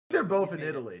they're both in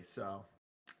Italy, so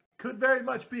could very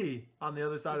much be on the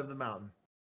other side of the mountain.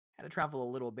 Had to travel a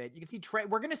little bit. You can see Trench.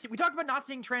 We're gonna see. We talked about not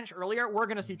seeing Trench earlier. We're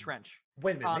gonna see Trench.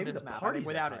 Wait a minute, maybe the party's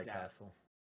without High Castle.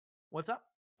 What's up?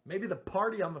 Maybe the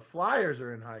party on the Flyers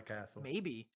are in High Castle.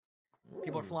 Maybe. Ooh.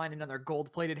 People are flying in on their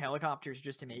gold-plated helicopters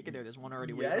just to make it there. There's one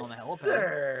already waiting on the helipad.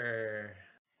 Sir.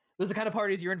 Those are the kind of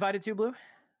parties you're invited to, Blue?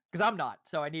 Because I'm not,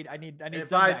 so I need.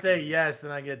 If I say yes,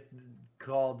 then I get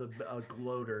called a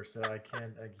gloater, so I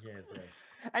can't say.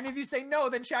 And if you say no,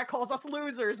 then chat calls us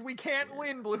losers. We can't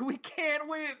win, Blue. We can't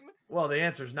win. Well, the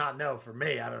answer's not no for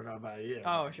me. I don't know about you.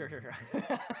 Oh, sure.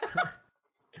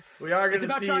 We are going to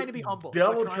see about trying to be humble.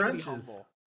 Double trenches.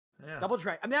 Yeah. Double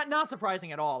trench. I mean, not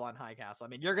surprising at all on High Castle. I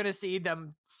mean, you're going to see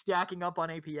them stacking up on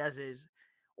APSs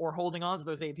or holding on to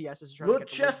those APSs. Little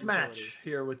chess match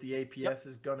here with the APS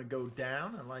is going to go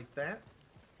down. I like that.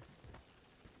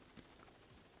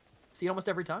 See it almost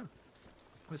every time.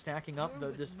 Was stacking up,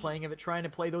 just playing of it, trying to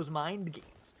play those mind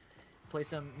games. Play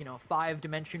some,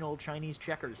 5-dimensional Chinese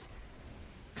checkers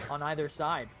on either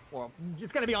side. Well,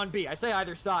 it's going to be on B. I say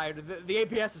either side. The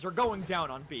APSs are going down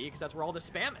on B because that's where all the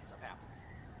spam ends up happening.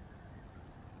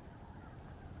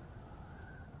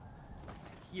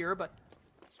 Here, but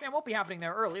spam won't be happening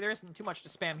there early. There isn't too much to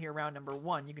spam here round number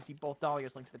 1. You can see both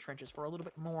Dahlias linked to the trenches for a little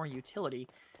bit more utility.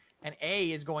 And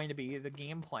A is going to be the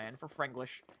game plan for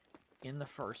Frenglish in the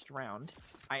first round.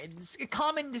 It's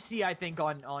common to see, I think,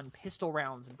 on pistol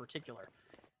rounds in particular,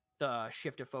 the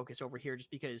shift of focus over here, just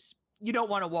because you don't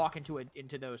want to walk into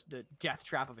the death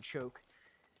trap of a choke.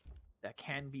 That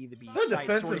can be the B side.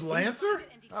 Defensive Lancer?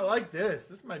 I like this.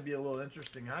 This might be a little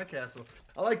interesting. High Castle.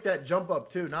 I like that jump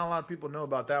up too. Not a lot of people know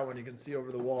about that one. You can see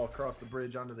over the wall across the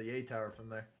bridge onto the A tower from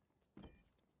there.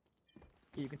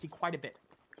 You can see quite a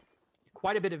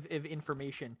bit of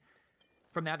information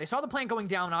from that. They saw the plant going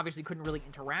down and obviously couldn't really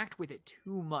interact with it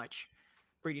too much.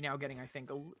 Brady now getting, I think,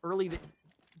 early the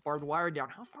barbed wire down.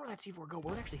 How far will that C4 go?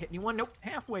 Will it actually hit anyone? Nope.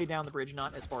 Halfway down the bridge,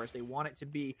 not as far as they want it to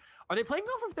be. Are they playing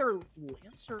off of their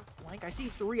Lancer flank? I see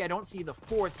 3. I don't see the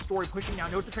 4th. Story pushing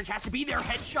down. Knows the trench has to be there.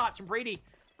 Headshots from Brady.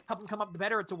 Help him come up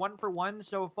better. It's a 1-for-1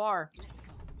 so far.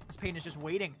 This Pain is just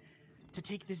waiting to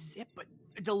take this zip, but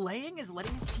delaying is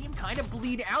letting his team kind of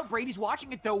bleed out. Brady's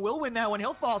watching it, though. Will win that one.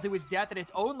 He'll fall to his death, and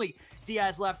it's only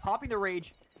Diaz left, popping the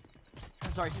rage.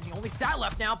 I'm sorry, excuse me, only Sat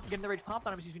left now. Getting the rage popped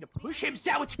on him. He's going to push him.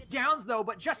 Sat with 2 downs, though,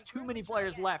 but just too many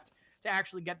players left to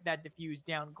actually get that defuse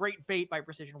down. Great bait by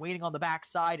Precision, waiting on the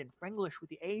backside, and Frenglish with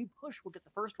the A push will get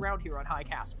the first round here on High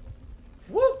Castle.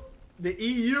 Whoop! The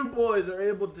EU boys are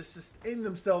able to sustain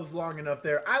themselves long enough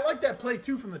there. I like that play,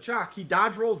 too, from the Chalk. He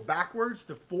dodge rolls backwards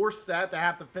to force Sat to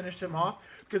have to finish him off.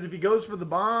 Because if he goes for the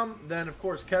bomb, then, of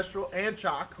course, Kestrel and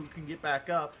Chalk, who can get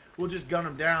back up, will just gun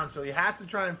him down. So he has to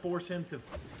try and force him to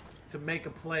make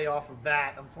a play off of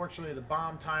that. Unfortunately, the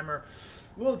bomb timer,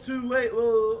 a little too late,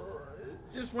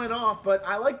 just went off. But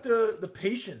I like the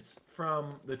patience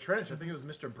from the trench. I think it was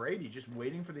MrBradii just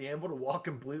waiting for the anvil to walk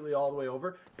completely all the way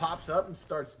over, pops up and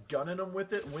starts gunning him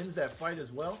with it, wins that fight as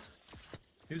well.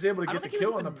 He was able to get the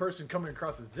kill on the person coming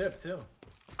across the zip too.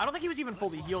 I don't think he was even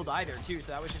fully healed either too,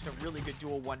 so that was just a really good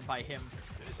duel won by him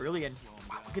early. And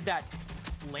wow, look at that.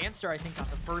 Lancer, I think, got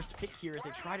the first pick here as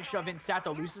they try to shove in. Sat,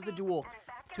 though, loses the duel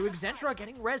to Exentra,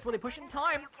 getting rezzed while they push in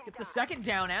time. Gets the second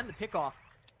down and the pick off.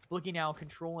 Blicky now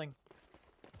controlling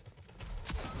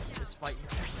this fight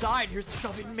on their side. Here's the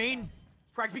shove in main.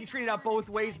 Frag's being treated out both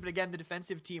ways, but again, the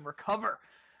defensive team recover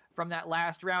from that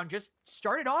last round. Just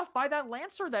started off by that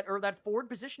Lancer, that forward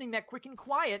positioning, that quick and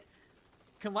quiet,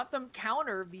 can let them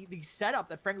counter the setup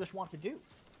that Frenglish wants to do.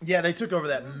 Yeah, they took over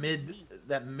the mid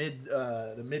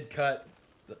cut,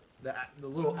 the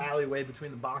little alleyway between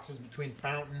the boxes between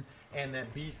Fountain and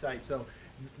that B site. So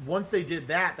once they did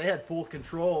that, they had full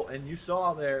control. And you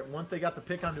saw there, once they got the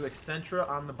pick onto Exentra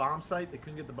on the bomb site, they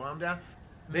couldn't get the bomb down.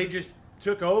 They just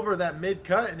took over that mid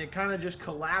cut, and it kind of just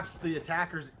collapsed the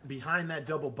attackers behind that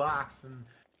double box. And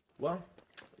well,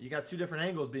 you got 2 different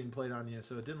angles being played on you,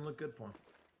 so it didn't look good for them.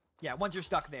 Yeah, once you're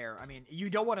stuck there, I mean, you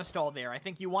don't want to stall there. I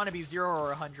think you want to be 0 or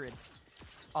 100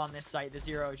 on this site. The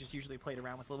 0 is just usually played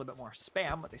around with a little bit more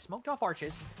spam, but they smoked off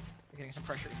arches. They're getting some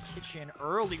pressure in kitchen.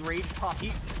 Early rage pop.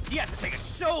 Diaz is taking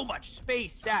so much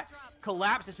space. Sat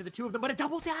collapses to the 2 of them, but a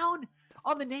double down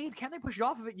on the nade. Can they push it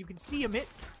off of it? You can see Emit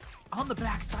on the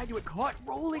backside to it, caught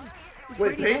rolling.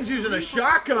 Wait, Pain's using a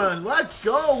shotgun. Let's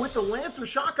go with the Lancer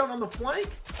shotgun on the flank.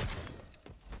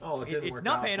 Oh, it's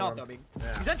not paying off, though.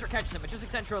 Exentra catches him. It's just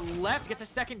Exentra left, gets a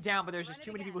second down, but there's just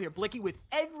too many people here. Blicky with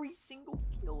every single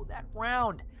kill that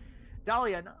round.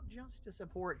 Dahlia, not just a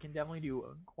support, can definitely do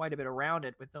quite a bit around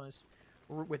it with those,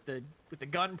 with the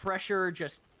gun pressure,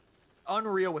 just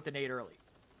unreal with the nade early.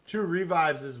 2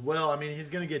 revives as well. I mean, he's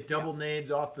going to get double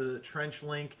nades off the trench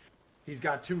link. He's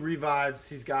got 2 revives.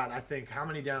 He's got, I think, how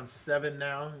many down? 7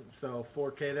 now. So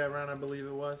 4K that round, I believe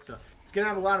it was. So he's going to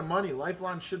have a lot of money.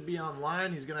 Lifeline should be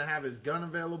online. He's going to have his gun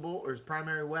available, or his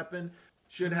primary weapon.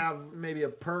 Should have maybe a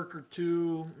perk or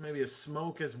 2, maybe a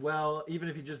smoke as well. Even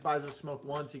if he just buys a smoke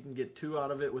once, he can get 2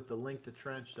 out of it with the link to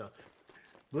trench. So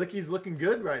Blicky's looking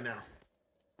good right now.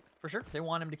 For sure. They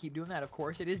want him to keep doing that, of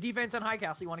course. It is defense on high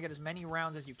castle. You want to get as many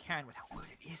rounds as you can with how good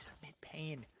it is Emit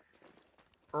Pain.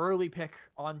 Early pick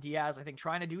on Diaz, I think,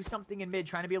 trying to do something in mid,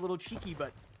 trying to be a little cheeky,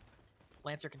 but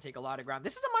Lancer can take a lot of ground.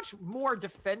 This is a much more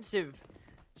defensive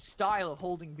style of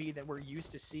holding B than we're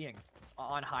used to seeing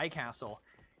on high castle.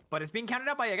 But it's being counted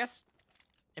out by, I guess,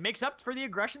 it makes up for the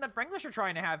aggression that Frenglish are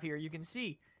trying to have here. You can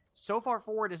see, so far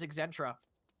forward is Exentra.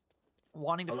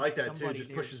 Wanting to I like that too. somebody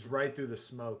Just pushes right through the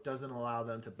smoke. Doesn't allow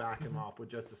them to back him off with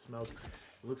just a smoke.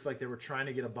 It looks like they were trying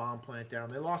to get a bomb plant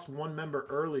down. They lost 1 member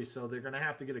early, so they're going to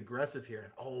have to get aggressive here.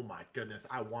 And oh my goodness,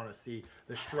 I want to see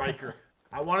the striker.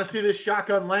 I want to see this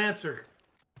shotgun Lancer.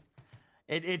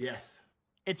 It's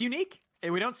unique.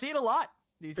 We don't see it a lot.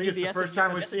 I think it's the first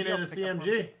time we've seen it in a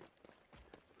CMG.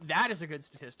 That is a good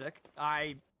statistic.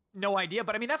 No idea,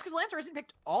 but I mean, that's because Lancer isn't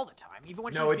picked all the time, even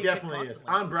when no, it definitely is.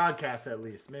 On broadcast, at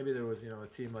least. Maybe there was, a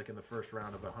team like in the first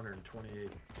round of 128.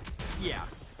 Yeah.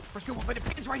 First good one, but it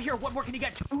pins right here. What more can he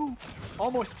get? 2.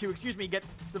 Almost 2, excuse me. Get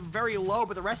them very low,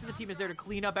 but the rest of the team is there to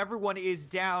clean up. Everyone is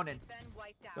down, and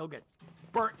they'll get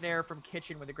burnt there from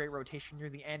Kitchen with a great rotation near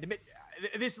the end.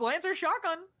 This Lancer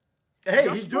shotgun. Hey,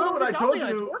 he's doing what I told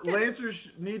you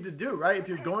Lancers need to do, right? If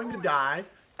you're going to die,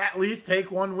 at least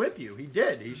take one with you. He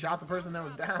did. He shot the person that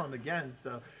was down again.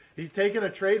 So he's taking a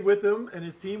trade with him, and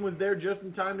his team was there just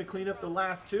in time to clean up the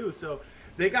last 2. So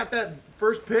they got that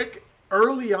first pick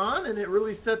early on, and it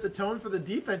really set the tone for the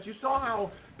defense. You saw how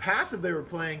passive they were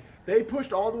playing. They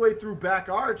pushed all the way through back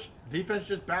arch. Defense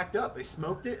just backed up. They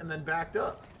smoked it and then backed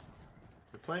up.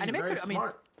 They're playing very smart. I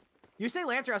mean, you say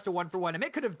Lancer has to 1-for-1.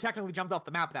 Emit could have technically jumped off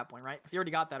the map at that point, right? Because he already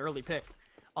got that early pick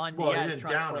on Diaz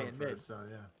trying to play in mid. So,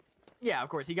 yeah. Yeah, of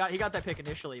course. He got that pick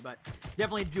initially, but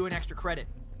definitely doing extra credit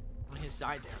on his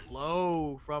side there.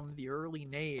 Low from the early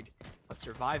nade, but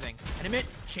surviving. And Emit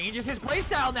changes his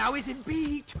playstyle. Now he's in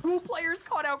B. 2 players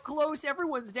caught out close.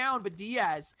 Everyone's down, but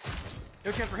Diaz,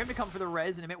 no chance for him to come for the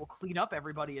res, and Emit will clean up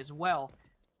everybody as well.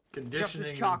 Conditioning.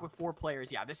 Just chalk with 4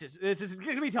 players. Yeah, this is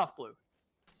going to be tough, Blue.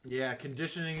 Yeah,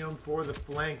 conditioning him for the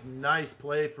flank. Nice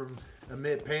play from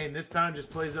Emit Pain. This time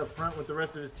just plays up front with the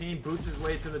rest of his team. Boots his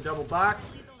way to the double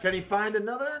box. Can he find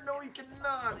another? No, he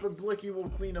cannot. But Blicky will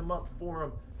clean him up for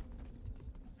him.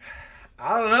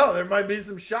 I don't know. There might be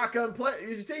some shotgun play.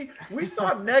 You see, we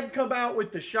saw Ned come out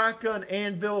with the shotgun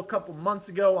anvil a couple months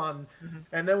ago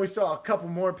and then we saw a couple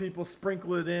more people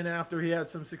sprinkle it in after he had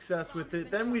some success with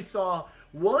it. Then we saw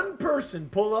one person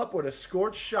pull up with a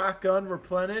scorched shotgun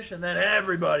replenish, and then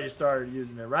everybody started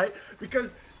using it, right?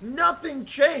 Because nothing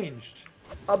changed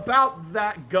about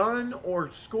that gun or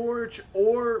scorch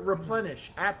or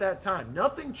replenish at that time.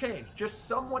 Nothing changed. Just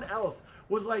someone else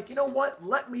was like, you know what,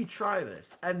 let me try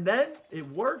this. And then it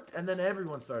worked, and then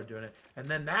everyone started doing it. And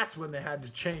then that's when they had to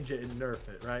change it and nerf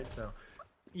it, right? So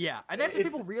yeah, and that's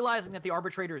people realizing that the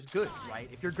arbitrator is good, right?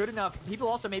 If you're good enough, people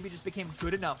also maybe just became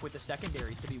good enough with the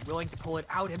secondaries to be willing to pull it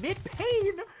out. Emit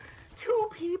Pain, 2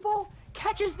 people,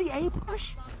 catches the A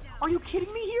push. Are you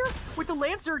kidding me here? With the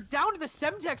Lancer down to the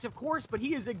Semtex, of course, but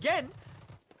he is, again,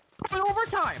 putting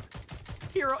overtime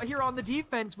here on the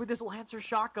defense with this Lancer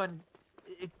shotgun.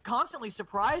 Constantly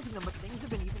surprising them, but things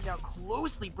have been evened out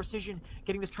closely. Precision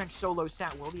getting this trench solo.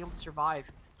 Sat will be able to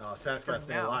survive. Oh, Sat's got to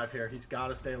stay alive here. He's got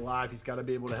to stay alive. He's got to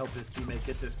be able to help his teammate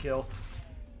get this kill.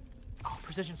 Oh,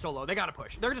 Precision solo. They got to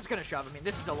push. They're just going to shove. I mean,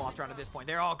 this is a lost round at this point.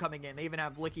 They're all coming in. They even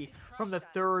have Blicky from the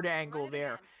 3rd angle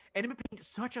there. And Emit Pain,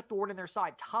 such a thorn in their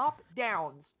side. Top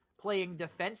downs playing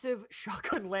defensive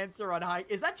shotgun Lancer on high.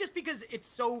 Is that just because it's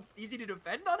so easy to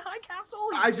defend on high castle?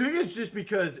 I think it's just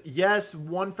because, yes,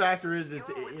 one factor is it's,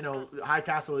 high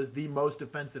castle is the most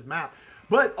defensive map.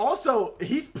 But also,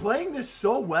 he's playing this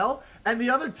so well, and the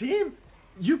other team,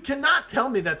 you cannot tell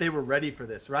me that they were ready for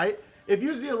this, right? If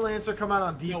you see a Lancer come out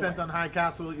on defense on high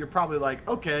castle, you're probably like,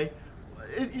 okay,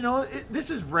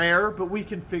 this is rare, but we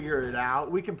can figure it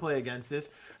out. We can play against this.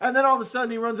 And then all of a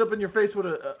sudden, he runs up in your face with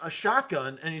a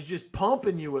shotgun, and he's just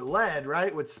pumping you with lead,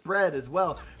 right? With spread as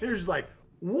well. And you're just like,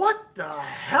 what the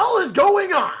hell is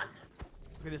going on?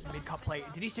 Look at this mid-cut play.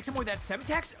 Did he stick him with that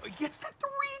Semtex? Oh, he gets the 3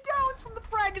 downs from the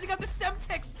frag because he got the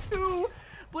Semtex too.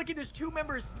 Blicking, there's 2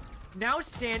 members now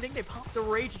standing. They pop the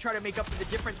rage to try to make up for the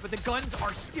difference, but the guns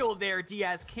are still there.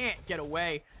 Diaz can't get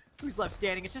away. Who's left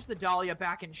standing? It's just the Dahlia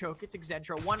back in choke. It's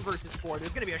Exentra, 1 versus 4.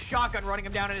 There's going to be a shotgun running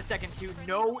him down in a second, too.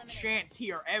 No chance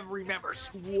here. Every member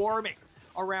swarming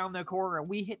around the corner.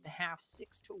 We hit the half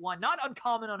 6-1. Not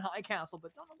uncommon on High Castle,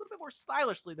 but done a little bit more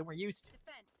stylishly than we're used to.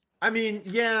 I mean,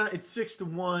 yeah, it's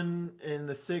 6-1, and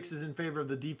the 6 is in favor of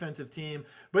the defensive team.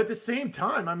 But at the same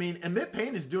time, I mean, Emit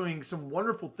Pain is doing some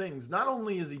wonderful things. Not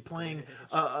only is he playing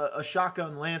a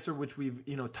shotgun lancer, which we've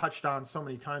touched on so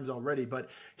many times already,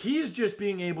 but he is just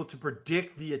being able to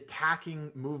predict the attacking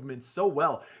movement so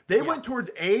well. They went towards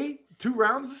A 2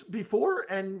 rounds before,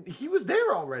 and he was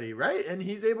there already, right? And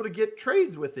he's able to get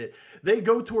trades with it. They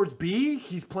go towards B.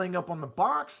 He's playing up on the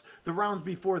box. The rounds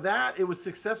before that, it was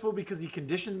successful because he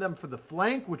conditioned them for the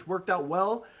flank, which worked out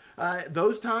well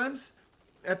those times.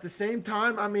 At the same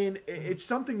time, I mean, it's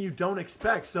something you don't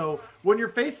expect. So when you're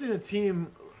facing a team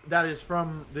that is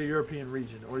from the European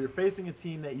region, or you're facing a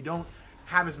team that you don't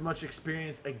have as much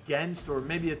experience against, or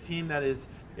maybe a team that is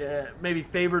maybe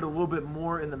favored a little bit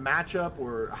more in the matchup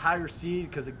or a higher seed,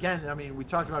 because again, I mean, we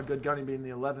talked about Good Gunny being the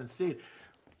 11th seed.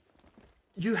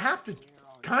 You have to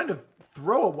kind of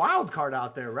throw a wild card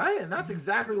out there, right? And that's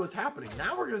exactly what's happening.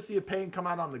 Now we're going to see a Pain come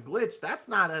out on the glitch. That's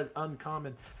not as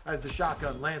uncommon as the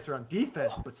shotgun lancer on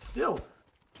defense, but still.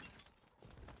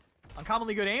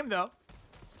 Uncommonly good aim, though.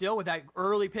 Still, with that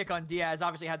early pick on Diaz,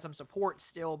 obviously had some support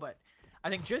still, but I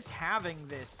think just having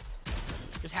this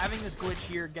glitch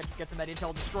here gets them that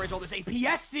intel, destroys all this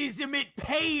APSs. Emit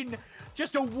Pain,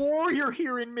 just a warrior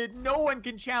here in mid. No one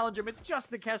can challenge him. It's just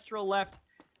the Kestrel left.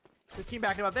 This team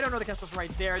backing him up. They don't know the Kestrel's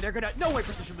right there. They're gonna, no way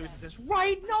Precision loses this.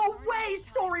 Right? No way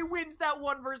Story wins that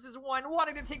 1 versus 1.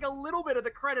 Wanting to take a little bit of the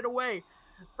credit away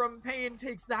from Pain,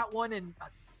 takes that one, and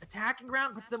attacking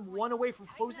ground puts them 1 away from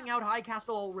closing out High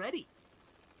Castle already.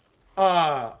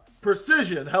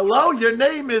 Precision. Hello? Your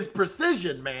name is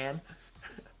Precision, man.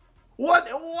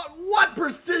 What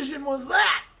Precision was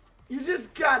that? You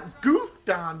just got goofed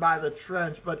on by the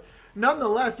trench, but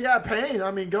nonetheless, yeah, Pain,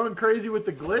 I mean, going crazy with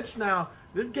the glitch now.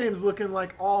 This game's looking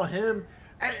like all him.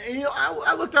 And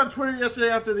I looked on Twitter yesterday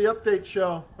after the update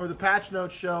show, or the patch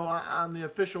notes show on the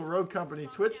official Road Company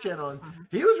Twitch channel, and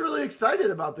he was really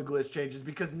excited about the glitch changes,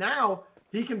 because now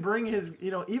he can bring his,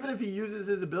 even if he uses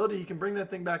his ability, he can bring that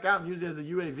thing back out and use it as a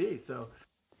UAV. So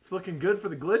it's looking good for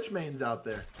the glitch mains out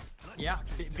there. Yeah,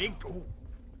 big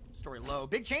Story low.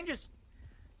 Big changes.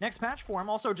 Next patch for him.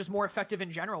 Also just more effective in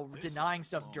general, denying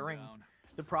stuff during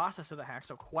the process of the hack.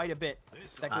 So quite a bit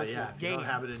that goes yeah, to the if game. you don't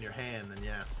have it in your hand, then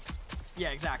yeah. Yeah,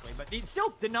 exactly. But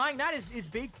still, denying that is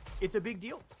big. It's a big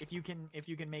deal if you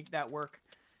can make that work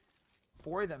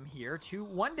for them here.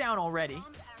 1 down already.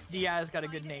 Diaz got a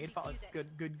good nade,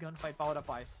 good gunfight followed up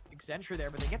by Exentra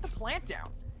there, but they get the plant down.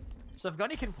 So if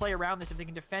Gunny can play around this, if they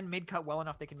can defend mid-cut well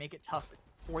enough, they can make it tough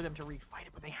for them to refight it,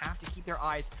 but they have to keep their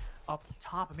eyes up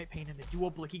top. Emit Pain in the dual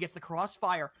Blicky gets the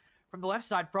crossfire from the left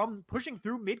side from pushing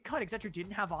through mid-cut. Exentra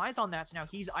didn't have eyes on that, so now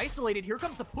he's isolated. Here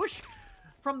comes the push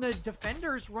from the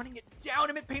defenders, running it down.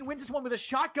 Emit Pain wins this one with a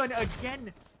shotgun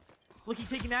again. Blicky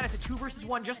taking that as a 2 versus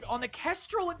 1 just on the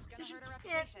Kestrel, and Precision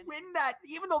can't win that,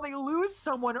 even though they lose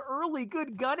someone early.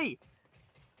 Good Gunny.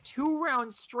 2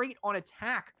 rounds straight on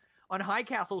attack on High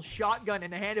Castle, shotgun in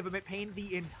the hand of Emit Pain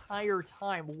the entire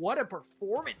time. What a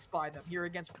performance by them here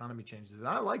against Economy changes.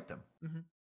 I like them.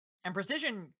 And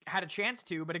Precision had a chance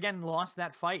to, but again, lost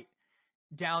that fight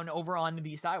down over on the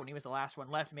B side when he was the last one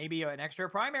left. Maybe an extra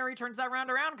primary turns that round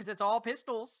around, because it's all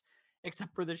pistols,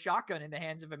 except for the shotgun in the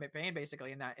hands of Emit Pain,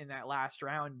 basically, in that last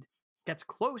round. Gets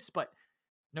close, but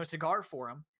no cigar for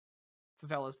him.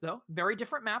 Favelas, though, very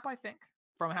different map, I think,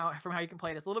 from how you can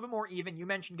play it. It's a little bit more even. You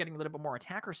mentioned getting a little bit more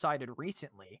attacker-sided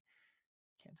recently.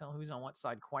 Can't tell who's on what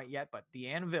side quite yet, but the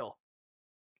Anvil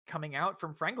coming out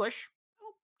from Frenglish.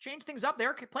 Change things up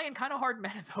there. Playing kind of hard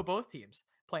meta, though, both teams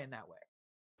playing that way.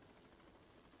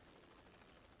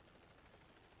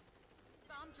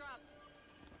 Bomb dropped.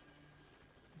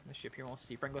 The ship here, we'll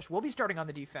see. Frenglish will be starting on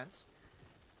the defense.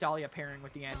 Dahlia pairing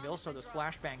with the Anvil, so those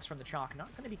flashbangs from the Chalk not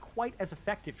going to be quite as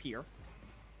effective here.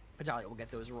 But Dahlia will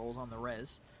get those rolls on the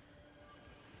res.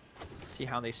 See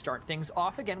how they start things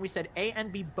off. Again, we said A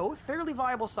and B both fairly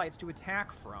viable sites to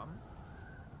attack from.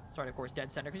 Start, of course, dead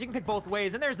center, because you can pick both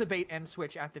ways. And there's the bait and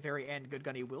switch at the very end. Good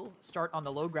Gunny will start on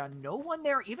the low ground. No one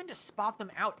there even to spot them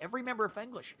out. Every member of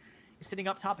Frenglish is sitting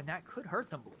up top, and that could hurt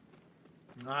them.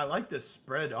 I like this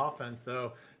spread offense,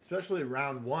 though, especially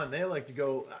round 1. They like to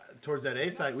go towards that A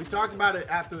site. We talked about it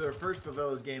after their first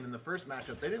Favelas game in the first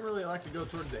matchup. They didn't really like to go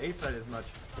towards the A site as much.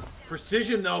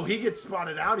 Precision, though, he gets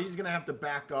spotted out. He's going to have to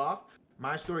back off.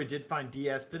 myPstory did find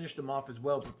Diaz, finished him off as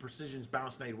well, but Precision's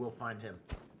bounce nade will find him.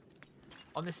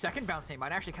 On the second bounce nade,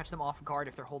 might actually catch them off guard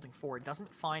if they're holding forward.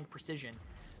 Doesn't find Precision.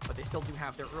 but they still do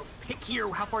have their early pick here.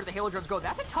 How far do the Halo drones go?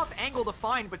 That's a tough angle to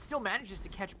find, but still manages to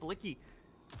catch Blicky.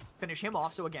 Finish him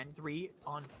off. So again,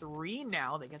 3-on-3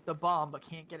 now. They get the bomb, but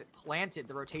can't get it planted.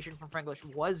 The rotation from Frenglish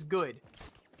was good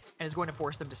and is going to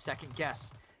force them to second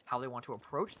guess how they want to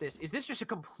approach this. Is this just a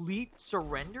complete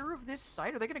surrender of this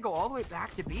site? Are they going to go all the way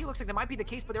back to B? Looks like that might be the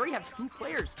case, but they already have 2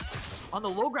 players on the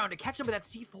low ground to catch them with that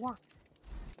C4.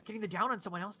 Getting the down on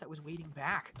someone else that was waiting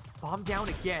back. Bomb down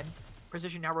again.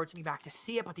 Precision now rotating back to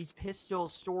see it, but these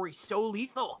pistols, Story, so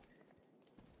lethal.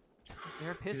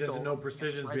 Their pistol. He doesn't know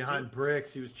Precision's behind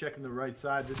bricks. He was checking the right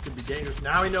side. This could be dangerous.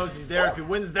 Now he knows he's there. If he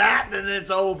wins that, then it's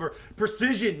over.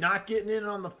 Precision not getting in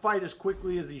on the fight as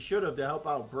quickly as he should have to help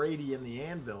out Brady and the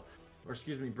Anvil. Or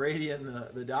excuse me, Brady and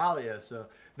the Dahlia. So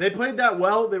they played that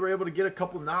well. They were able to get a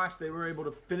couple knocks. They were able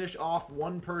to finish off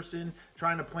one person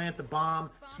trying to plant the bomb.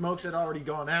 Smokes had already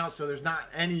gone out, so there's not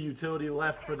any utility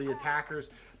left for the attackers.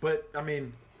 But, I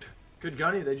mean, good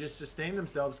Gunny. They just sustained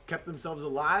themselves, kept themselves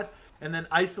alive, and then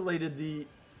isolated the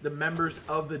members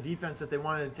of the defense that they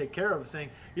wanted to take care of, saying,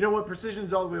 you know what,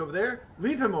 Precision's all the way over there.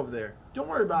 Leave him over there. Don't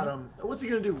worry about him. What's he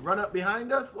going to do? Run up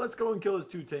behind us? Let's go and kill his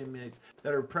 2 teammates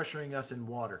that are pressuring us in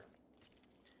water.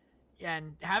 Yeah,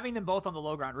 and having them both on the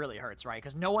low ground really hurts, right?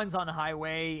 Because no one's on the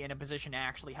highway in a position to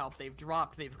actually help. They've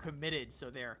dropped, they've committed,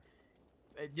 so they're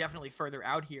definitely further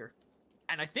out here.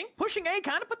 And I think pushing A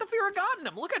kind of put the fear of God in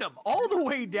them. Look at them, all the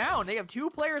way down. They have 2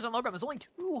 players on low ground. There's only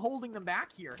 2 holding them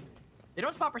back here. They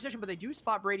don't spot Precision, but they do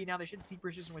spot Brady now. They should see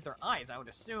Precision with their eyes, I would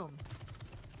assume.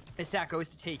 As Sat goes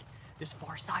to take this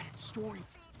far side and Story.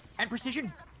 And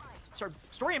Precision, sorry,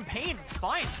 Story and Pain,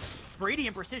 fine. Brady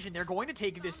and Precision, they're going to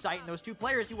take this site, and those 2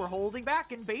 players who were holding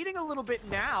back and baiting a little bit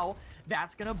now,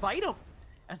 that's going to bite them.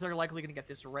 As they're likely going to get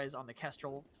this res on the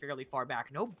Kestrel fairly far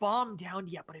back. No bomb down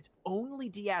yet, but it's only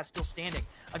Diaz still standing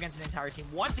against an entire team.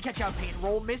 Wants to catch out Pain.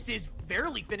 Roll misses,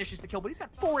 barely finishes the kill, but he's got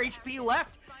 4 HP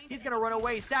left. He's going to run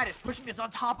away. Satis pushing this on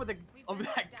top of that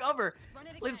cover.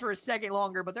 Lives for a second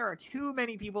longer, but there are too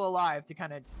many people alive to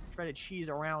kind of try to cheese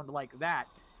around like that.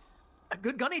 A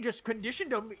good Gunny just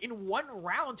conditioned him in 1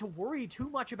 round to worry too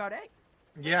much about A.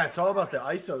 Yeah, it's all about the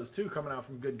ISOs, too, coming out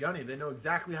from Good Gunny. They know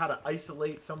exactly how to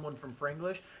isolate someone from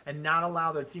Frenglish and not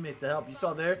allow their teammates to help. You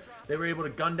saw there, they were able to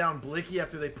gun down Blicky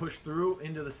after they pushed through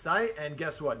into the site, and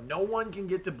guess what? No one can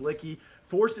get to Blicky.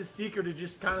 Forces Seeker to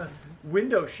just kind of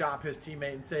window shop his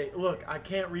teammate and say, look, I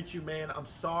can't reach you, man. I'm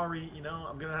sorry. You know,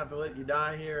 I'm going to have to let you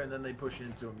die here, and then they push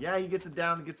into him. Yeah, he gets it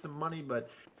down to get some money,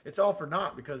 but it's all for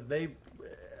naught because they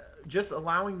just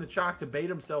allowing the Chalk to bait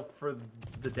himself for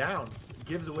the down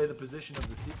gives away the position of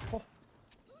the Seeker. Oh.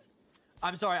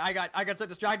 I'm sorry, I got so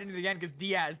distracted in the end because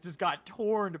Diaz just got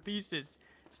torn to pieces.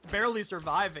 Barely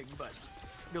surviving, but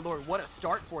good lord, what a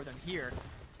start for them here.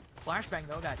 Flashbang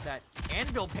though, that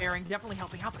Anvil pairing definitely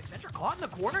helping out, but Exentra caught in the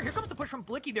corner. Here comes the push from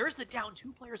Blicky. There's the down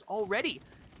 2 players already.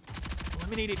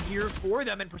 Eliminated here for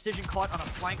them, and Precision caught on a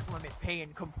flank from Emit Pain.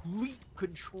 Complete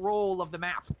control of the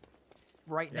map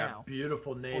right now.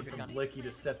 Beautiful nade from Blicky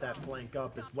to set that flank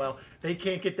up as well. They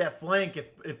can't get that flank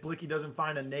if Blicky doesn't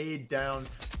find a nade down,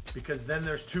 because then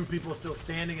there's 2 people still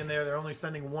standing in there. They're only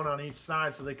sending 1 on each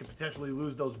side, so they could potentially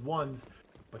lose those 1s.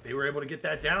 But they were able to get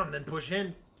that down and then push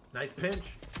in. Nice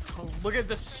pinch. Oh, look at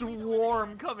the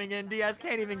swarm coming in. Diaz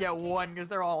can't even get 1 because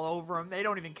they're all over him. They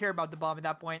don't even care about the bomb at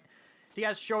that point.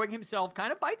 Diaz showing himself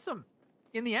kind of bites him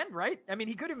in the end, right? I mean,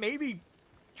 he could have maybe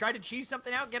tried to cheese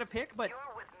something out, get a pick, but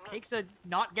takes a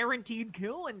not guaranteed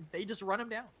kill, and they just run him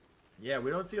down. Yeah, we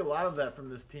don't see a lot of that from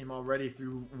this team already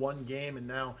through 1 game, and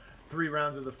now 3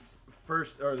 rounds of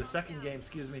the second game,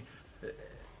 excuse me.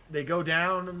 They go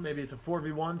down, maybe it's a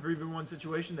 4v1, 3v1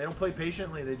 situation. They don't play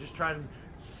patiently. They just try and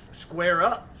square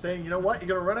up, saying, you know what, you're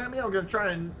going to run at me? I'm going to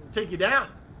try and take you down.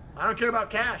 I don't care about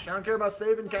cash. I don't care about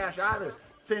saving cash either.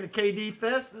 Saying a KD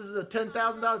fest, this is a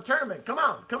 $10,000 tournament. Come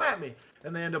on, come at me.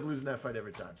 And they end up losing that fight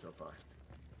every time so far.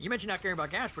 You mentioned not caring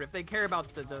about cash, but if they care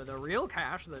about the real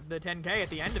cash, the 10K at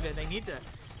the end of it, they need to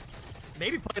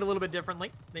maybe play it a little bit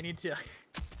differently. They need to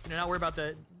not worry about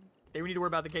they need to worry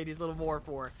about the KDs a little more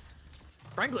for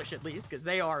Frenglish at least, because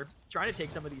they are trying to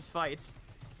take some of these fights.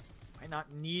 Might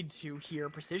not need to here.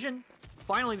 Precision.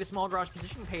 Finally, the small garage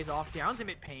position pays off. Downs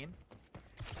Emit Pain.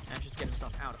 Manages to get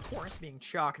himself out, of course, being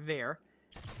Chalk there.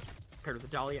 Paired with the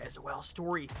Dahlia as well.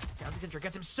 Story. Downs Exentra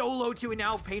gets him solo too, and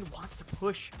now Pain wants to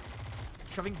push.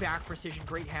 Shoving back Precision.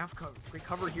 Great great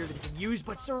cover here that he can use,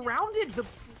 but surrounded. The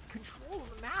control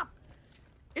of the map.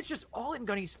 It's just all in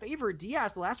Gunny's favor.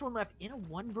 Diaz, the last one left in a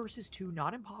 1 versus 2.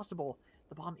 Not impossible.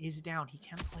 The bomb is down. He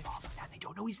can play off of that. They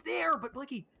don't know he's there, but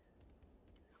Blicky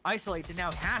isolates and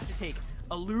now has to take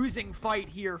a losing fight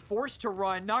here. Forced to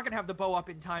run. Not going to have the bow up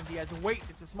in time. Diaz waits.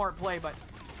 It's a smart play, but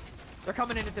They're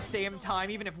coming in at the same time.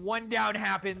 Even if one down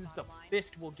happens, the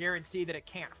fist will guarantee that it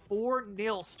can't.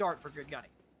 4-0 start for Good Gunny.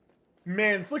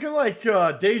 Man, it's looking like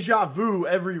deja vu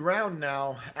every round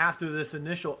now after this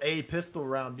initial A pistol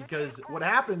round, because what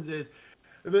happens is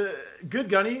the Good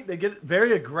Gunny, they get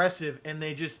very aggressive and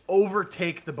they just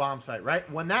overtake the bomb site, right?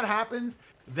 When that happens,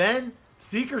 then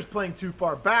Seeker's playing too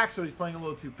far back, so he's playing a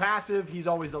little too passive. He's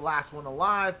always the last one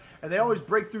alive, and they always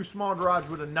break through small garage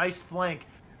with a nice flank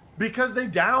because they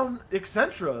down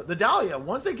Exentra, the Dahlia.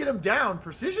 Once they get him down,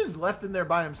 Precision's left in there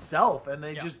by himself, and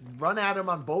they just run at him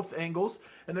on both angles,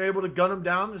 and they're able to gun him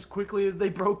down as quickly as they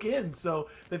broke in. So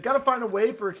they've got to find a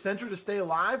way for Exentra to stay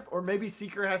alive, or maybe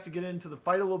Seeker has to get into the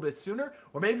fight a little bit sooner,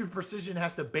 or maybe Precision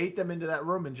has to bait them into that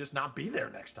room and just not be there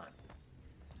next time.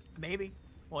 Maybe.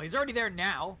 Well, he's already there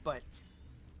now, but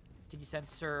Sticky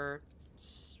Sensor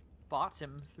spots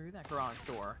him through that garage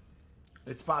door.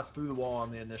 It spots through the wall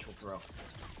on the initial throw.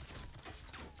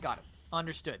 Got it.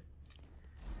 Understood.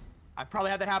 I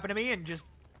probably had that happen to me and just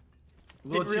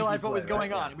didn't realize what was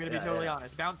going on. I'm going to be totally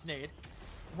honest. Bounce nade.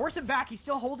 Force him back. He's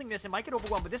still holding this and might get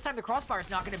overwhelmed, but this time the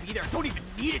crossfire's not going to be there. Don't even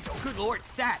need it, though. Good lord,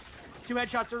 Sat. 2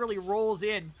 headshots early, rolls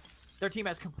in. Their team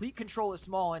has complete control of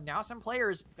small, and now some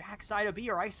players backside of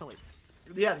B are isolated.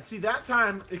 Yeah, see, that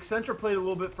time, Exentra played a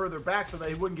little bit further back so that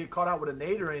he wouldn't get caught out with a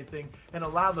nade or anything and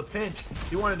allow the pinch.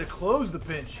 He wanted to close the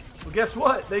pinch. Well, guess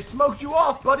what? They smoked you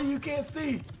off, buddy. You can't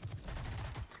see.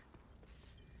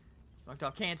 Smoked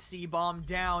off, can't see, bomb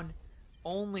down.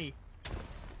 Only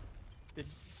the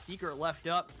Seeker left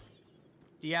up.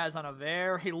 Diaz on a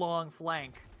very long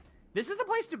flank. This is the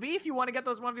place to be if you want to get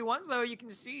those 1v1s, though. You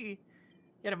can see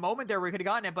he had a moment there where he could have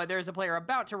gotten it, but there's a player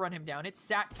about to run him down. It's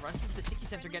Sat, runs into the sticky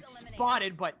sensor, gets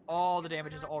spotted, but all the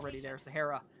damage is already there.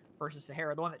 Sahara versus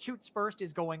Sahara. The one that shoots first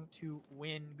is going to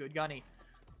win. Good Gunny.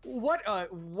 What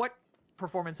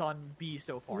performance on B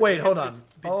so far? Wait, hold on.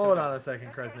 Hold on a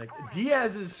second, Kresnik.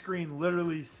 Diaz's screen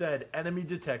literally said enemy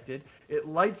detected. It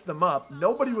lights them up.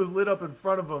 Nobody was lit up in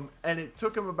front of him, and it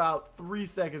took him about 3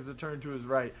 seconds to turn to his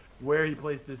right where he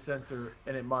placed his sensor,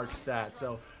 and it marked Sat.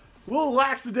 So a little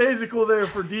lackadaisical there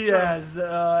for Diaz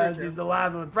as he's the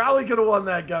last one. Probably could have won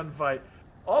that gunfight.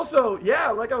 Also, yeah,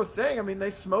 like I was saying, I mean,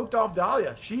 they smoked off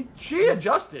Dahlia. She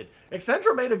adjusted.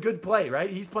 Exentra made a good play,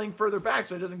 right? He's playing further back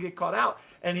so he doesn't get caught out,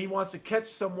 and he wants to catch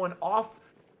someone off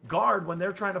guard when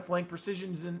they're trying to flank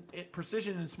precision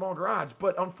in small garage.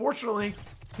 But unfortunately,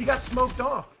 he got smoked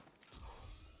off.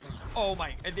 Oh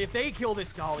my! If they kill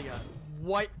this Dahlia,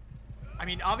 what? I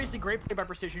mean, obviously great play by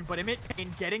Precision, but Emit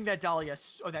Pain getting that Dahlia,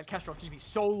 or that Kestrel, excuse me,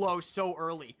 so low, so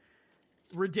early.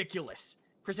 Ridiculous.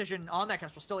 Precision on that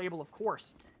Kestrel, still able, of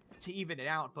course, to even it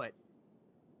out, but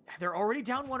they're already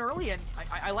down 1 early, and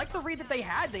I like the read that they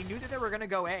had. They knew that they were going to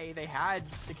go A. They had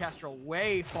the Kestrel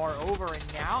way far over,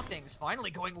 and now things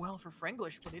finally going well for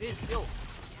Frenglish, but it is still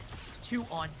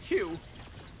 2-on-2.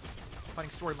 Fighting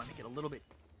story might make it a little bit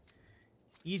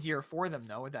easier for them,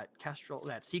 though, with that Kestrel,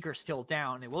 that Seeker still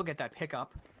down. They will get that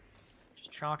pickup.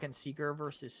 Just Chalk and Seeker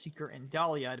versus Seeker and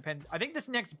Dahlia. I think this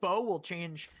next bow will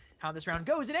change how this round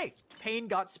goes. In A, Pain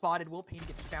got spotted. Will Pain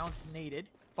get bounce naded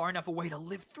far enough away to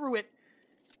live through it?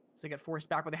 So they get forced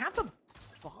back, but they have the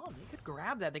bomb. They could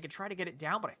grab that. They could try to get it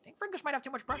down, but I think Frenglish might have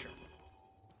too much pressure.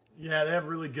 Yeah, they have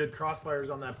really good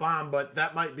crossfires on that bomb, but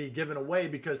that might be given away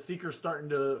because Seeker's starting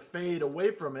to fade away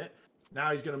from it.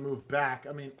 Now he's going to move back.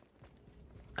 I mean,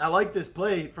 I like this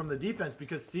play from the defense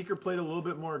because Seeker played a little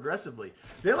bit more aggressively.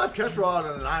 They left Kestrel out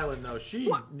on an island, though.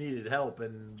 She needed help,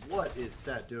 and what is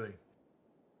Sat doing?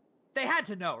 They had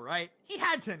to know, right? He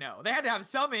had to know. They had to have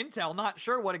some intel. Not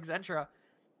sure what Exentra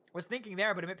was thinking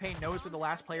there, but Emit Pain knows where the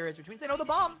last player is, which means they know the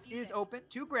bomb is open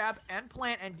to grab and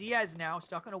plant, and Diaz now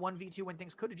stuck on a 1v2 when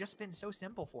things could have just been so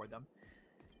simple for them.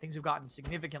 Things have gotten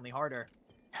significantly harder.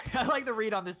 I like the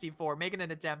read on this C4, making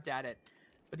an attempt at it.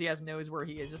 But Diaz knows where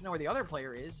he is. Doesn't know where the other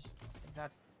player is.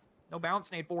 That's no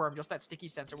bounce nade for him, just that sticky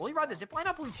sensor. Will he run the zipline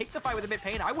up? Will he take the fight with Emit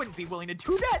Pain? I wouldn't be willing to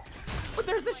do that. But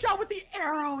there's the shot with the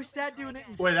arrow. Sat doing it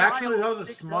in Wait, style. actually, that was a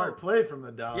smart play from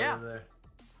the Dahlia there.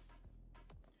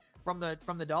 From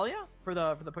the Dahlia? For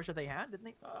the push that they had, didn't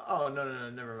they? Oh, no,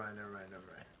 never mind.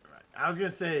 I was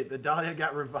going to say the Dahlia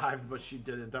got revived, but she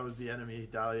didn't. That was the enemy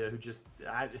Dahlia who just...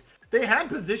 they had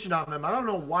position on them. I don't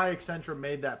know why Exentra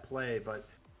made that play, but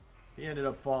he ended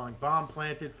up falling. Bomb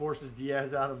planted, forces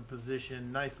Diaz out of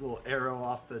position. Nice little arrow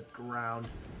off the ground,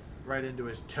 right into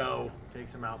his toe.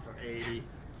 Takes him out from 80.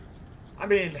 I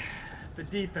mean, the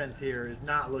defense here is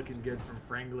not looking good from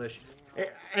Frenglish.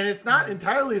 And it's not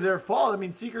entirely their fault. I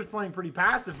mean, Seeker's playing pretty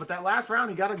passive, but that last round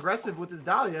he got aggressive with his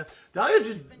Dahlia. Dahlia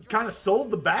just kind of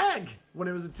sold the bag when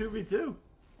it was a 2v2.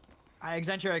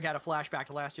 Exentra got a flashback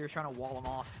to last year, trying to wall him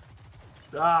off.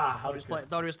 Ah, thought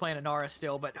he was playing Inara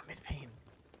still, but Emit Pain.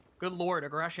 Good lord,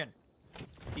 aggression.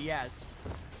 Diaz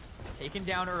taken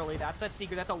down early. That's that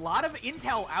secret. That's a lot of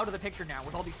intel out of the picture now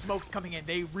with all these smokes coming in.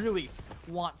 They really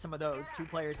want some of those. 2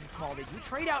 players in small. They do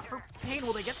trade out for Pain.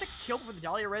 Will they get the kill before the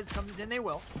Dahlia res comes in? They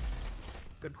will.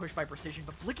 Good push by Precision,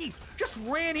 but Blicky just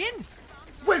ran in.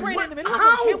 Wait, ran what? in the middle.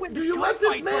 How do you let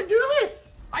this man do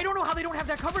this? I don't know how they don't have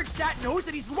that coverage. Sat knows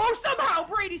that he's low somehow.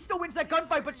 Brady still wins that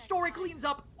gunfight, but Story cleans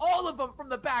up all of them from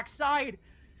the backside.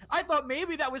 I thought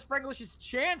maybe that was Frenglish's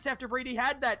chance after Brady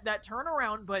had that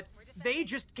turnaround, but they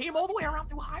just came all the way around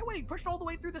through highway, pushed all the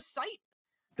way through the site.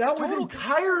 That was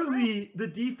entirely the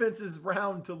defense's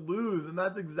round to lose, and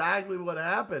that's exactly what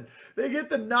happened. They get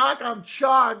the knock on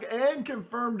Chalk and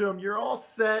confirmed him. You're all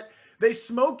set. They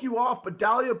smoke you off, but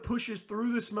Dahlia pushes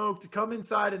through the smoke to come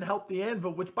inside and help the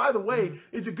Anvil, which, by the way,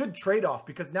 is a good trade-off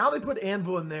because now they put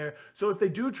Anvil in there. So if they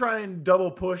do try and double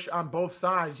push on both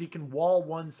sides, he can wall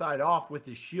one side off with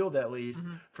his shield at least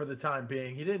for the time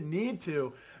being. He didn't need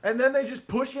to. And then they just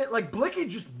push it. Like, Blicky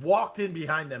just walked in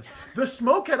behind them. The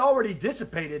smoke had already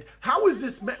dissipated. How is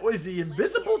this? Is he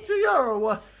invisible to you or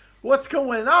what? What's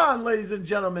going on, ladies and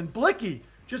gentlemen? Blicky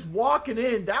just walking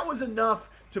in. That was enough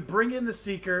to bring in the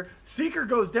Seeker. Seeker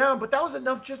goes down, but that was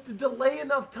enough just to delay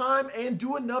enough time and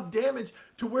do enough damage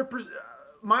to where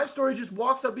myStory just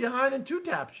walks up behind and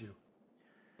 2-taps you.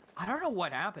 I don't know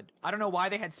what happened. I don't know why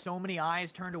they had so many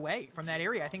eyes turned away from that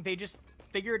area. I think they just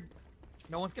figured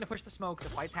no one's going to push the smoke. The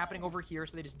fight's happening over here,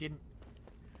 so they just didn't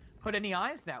put any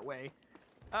eyes that way.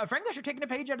 Frenglish are taking a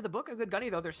page out of the book. A good Gunny,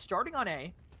 though. They're starting on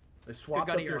A. They swapped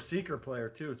up their Seeker player,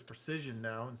 too. It's Precision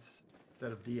now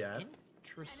instead of Diaz.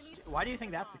 Why do you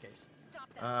think that's the case?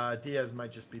 Diaz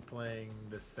might just be playing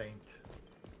the Saint.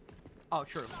 Oh,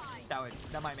 true.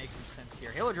 That might make some sense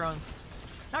here. Halo drones,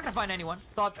 not gonna find anyone.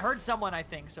 Heard someone, I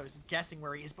think, so he's guessing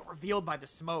where he is, but revealed by the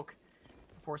smoke.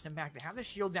 Force him back. They have the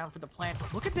shield down for the plant.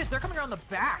 But look at this, they're coming around the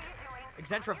back.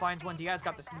 Exentra finds one. Diaz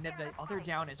got the other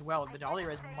down as well. The Dahlia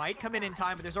res might come in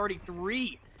time, but there's already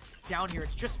 3 down here.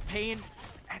 It's just Pain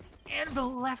and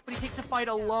Anvil left, but he takes a fight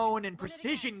alone, and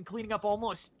Precision cleaning up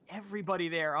almost everybody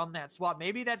there on that swap.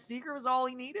 Maybe that Seeker was all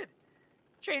he needed.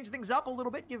 Change things up a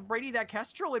little bit, give Brady that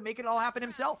Kestrel, and make it all happen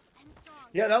himself.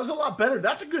 Yeah, that was a lot better.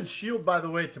 That's a good shield, by the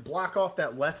way, to block off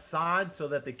that left side so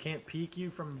that they can't peek you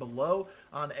from below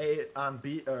on A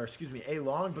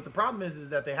long. But the problem is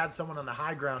that they had someone on the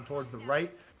high ground towards the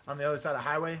right on the other side of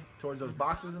highway, towards those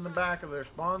boxes in the back of their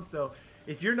spawn. So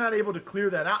if you're not able to clear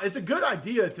that out, it's a good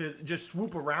idea to just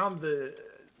swoop around.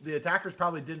 The attackers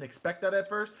probably didn't expect that at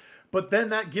first, but then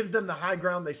that gives them the high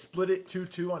ground. They split it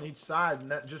 2-2 on each side, and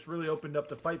that just really opened up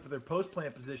the fight for their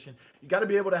post-plant position. You got to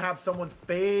be able to have someone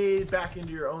fade back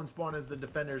into your own spawn as the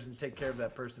defenders and take care of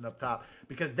that person up top,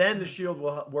 because then the shield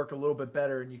will work a little bit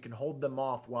better, and you can hold them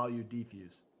off while you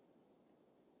defuse.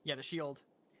 Yeah, the shield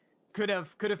could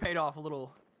have paid off a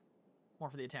little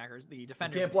more for the attackers. The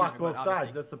defenders you can't block both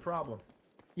sides. That's the problem.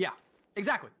 Yeah.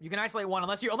 Exactly. You can isolate one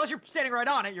unless you're standing right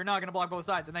on it. You're not going to block both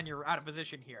sides, and then you're out of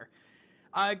position here.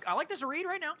 I like this read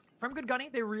right now from Good Gunny.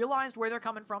 They realized where they're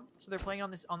coming from, so they're playing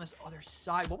on this other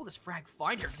side. What will this frag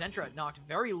find here? Exentra knocked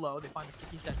very low. They find the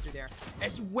sticky sensor there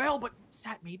as well, but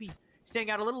Sat maybe staying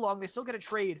out a little long. They still get a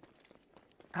trade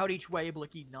out each way.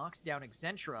 Blicky knocks down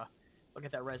Exentra. Look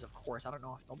at that res, of course. I don't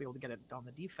know if they'll be able to get it on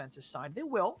the defensive side. They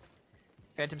will.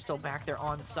 Phantom's still back there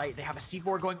on site. They have a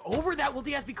C4 going over that. Will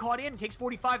Diaz be caught in? Takes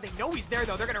 45. They know he's there,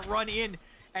 though. They're going to run in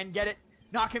and get it.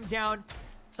 Knock him down.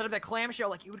 Set up that clamshell,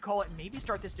 like you would call it, and maybe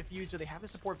start this diffuser. They have the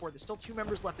support for it. There's still 2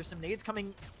 members left. There's some nades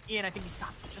coming in. I think he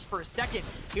stopped just for a second.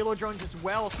 Halo drones as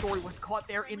well. Story was caught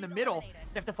there in the middle. So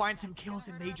they have to find some kills,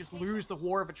 and they just lose the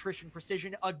war of attrition.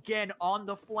 Precision again on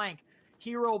the flank.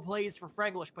 Hero plays for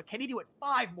Frenglish, but can he do it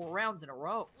 5 more rounds in a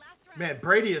row? Man,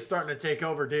 Brady is starting to take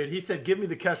over, dude. He said, give me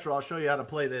the Kestrel. I'll show you how to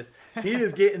play this. He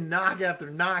is getting knock after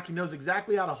knock. He knows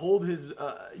exactly how to hold his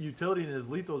utility and his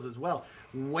lethals as well.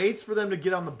 Waits for them to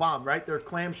get on the bomb, right? They're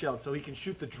clamshelled, so he can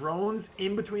shoot the drones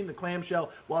in between the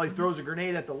clamshell while he throws a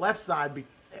grenade at the left side.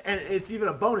 And it's even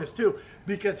a bonus, too,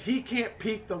 because he can't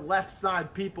peek the left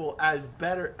side people as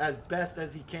best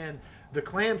as he can the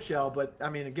clamshell. But, I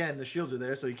mean, again, the shields are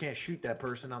there, so he can't shoot that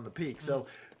person on the peak. So,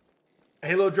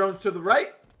 Halo drones to the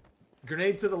right.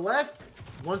 Grenade to the left.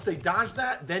 Once they dodge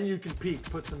that, then you can peek,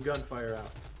 put some gunfire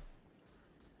out.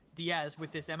 Diaz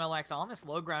with this MLX on this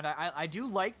low ground. I do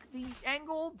like the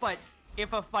angle, but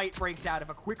if a fight breaks out, if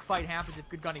a quick fight happens, if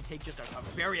Good Gunny take just a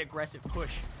very aggressive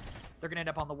push, they're going to end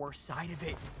up on the worst side of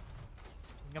it.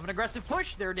 Speaking of an aggressive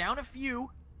push, they're down a few.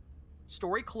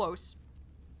 Story close.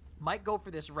 Might go for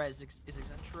this res. Is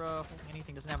Exentra holding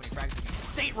anything? Doesn't have any frags.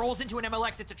 Saint rolls into an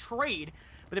MLX. It's a trade,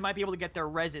 but they might be able to get their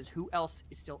reses. Who else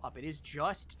is still up? It is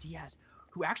just Diaz,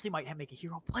 who actually might make a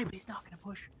hero play, but he's not going to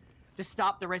push to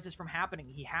stop the reses from happening.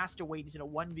 He has to wait. He's in a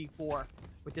 1v4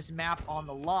 with this map on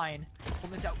the line.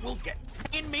 Pulling this out. Will get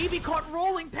Pain. Maybe caught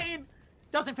rolling. Pain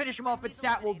doesn't finish him off, but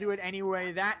Sat will do it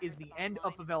anyway. That is the end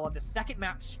of Favela. The second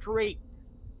map straight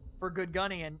for Good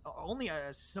Gunny, and only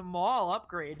a small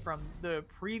upgrade from the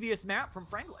previous map from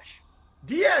Frenglish.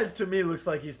 Diaz to me looks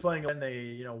like he's playing when they,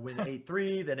 you know, win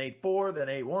 8-3, then 8-4, then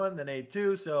 8-1, then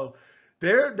 8-2. So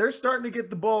they're starting to get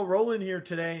the ball rolling here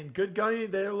today. And Good Gunny,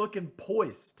 they're looking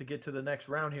poised to get to the next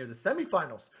round here, the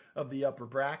semifinals of the upper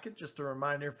bracket. Just a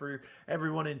reminder for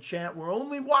everyone in chat, we're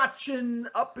only watching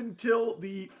up until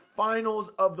the finals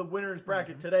of the winners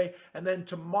bracket today, and then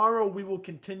tomorrow we will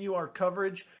continue our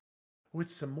coverage with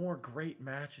some more great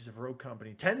matches of Road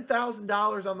Company.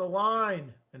 $10,000 on the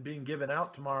line and being given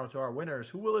out tomorrow to our winners.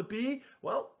 Who will it be?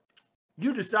 Well,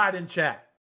 you decide in chat.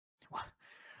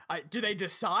 Do they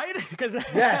decide? Because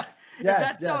yes, if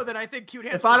that's so, then I think Cute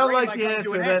Hands. If I don't like the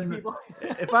answer, then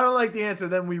if I don't like the answer,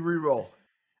 then we re-roll.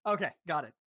 Okay, got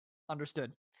it.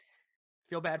 Understood.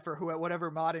 Feel bad for whatever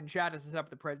mod in chat has set up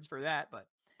the Preds for that, but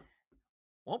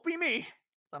won't be me.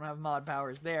 I don't have mod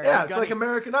powers there. Yeah, it's like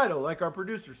American Idol, like our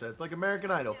producer said. It's like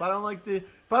American Idol. If I don't like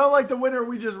the winner,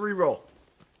 we just re-roll.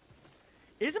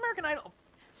 Is American Idol?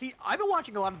 See, I've been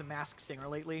watching a lot of The Masked Singer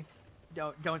lately.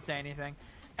 Don't say anything.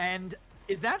 And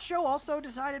is that show also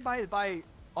decided by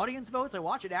audience votes? I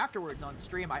watch it afterwards on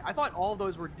stream. I thought all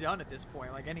those were done at this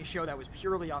point. Like any show that was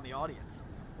purely on the audience.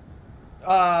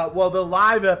 Well, the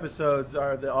live episodes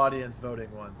are the audience voting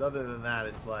ones. Other than that,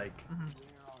 it's like.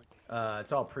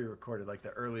 It's all pre-recorded, like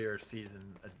the earlier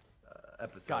season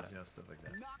episodes, you know, stuff like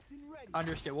that.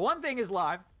 Understood. Well, one thing is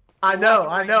live. I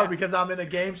know, because I'm in a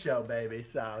game show, baby.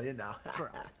 So you know.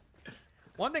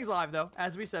 One thing's live though,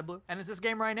 as we said, Blue, and it's this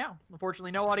game right now.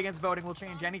 Unfortunately, no audience voting will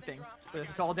change anything. But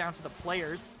it's all down to the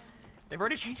players. They've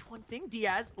already changed one thing.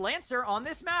 Diaz, Lancer on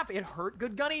this map. It hurt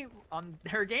Good Gunny on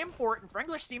their game for it, and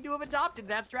Frenglish seemed to have adopted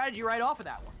that strategy right off of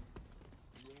that one.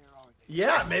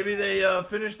 Yeah, maybe they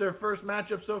finished their first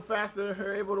matchup so fast that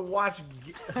they're able to watch,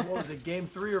 what was it, game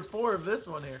 3 or 4 of this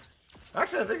one here.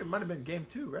 Actually, I think it might have been game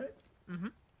 2, right?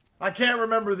 I can't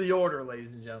remember the order,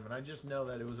 ladies and gentlemen. I just know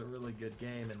that it was a really good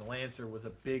game, and Lancer was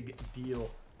a big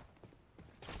deal.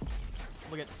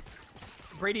 Look at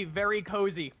Brady, very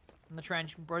cozy in the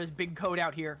trench. Brought his big coat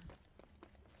out here,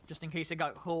 just in case it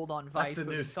got cold on Vice. That's the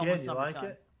new skin. You like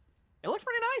it? It looks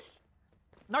pretty nice.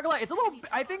 Not gonna lie, it's a little.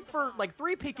 I think for like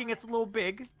 3 peeking, it's a little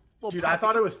big. Dude, I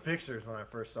thought it was Fixers when I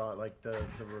first saw it, like the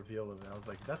reveal of it. I was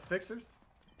like, that's Fixers?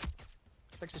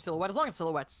 Fixer silhouette, as long as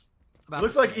silhouettes.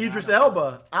 Looks like Idris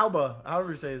Elba,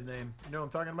 however you say his name. You know what I'm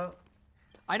talking about?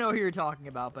 I know who you're talking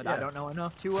about, but yeah. I don't know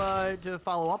enough to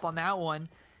follow up on that one.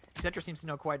 Exentra seems to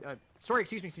know quite. Story,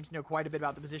 excuse me, seems to know quite a bit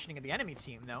about the positioning of the enemy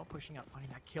team, though. Pushing out, finding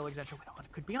that kill. Exentra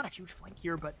could be on a huge flank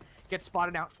here, but gets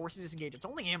spotted out, forced to disengage. It's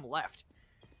only him left,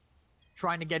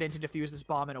 trying to get in to defuse this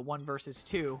bomb in a 1 versus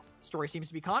 2. Story seems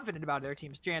to be confident about their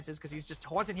team's chances because he's just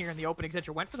taunting here in the open.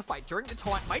 Exentra went for the fight during the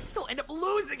taunt, might still end up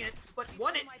losing it, but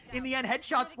won it in the end.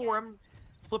 Headshots for him.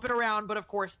 Flip it around, but of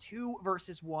course, 2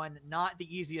 versus 1, not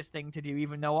the easiest thing to do,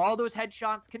 even though all those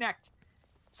headshots connect.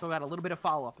 Still got a little bit of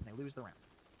follow-up, and they lose the round.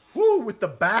 Woo, with the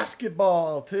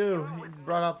basketball, too. He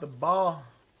brought out the ball,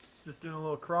 just doing a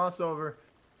little crossover.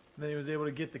 And then he was able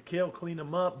to get the kill, clean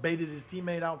him up, baited his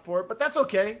teammate out for it, but that's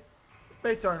okay.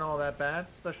 Baits aren't all that bad,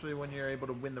 especially when you're able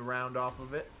to win the round off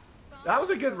of it. That was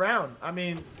a good round. I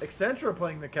mean, Exentra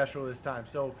playing the Kestrel this time,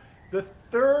 so the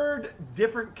 3rd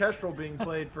different Kestrel being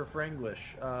played for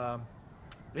Frenglish.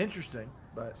 Interesting,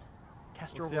 but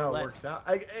we'll see how it works out.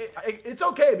 It's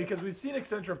okay because we've seen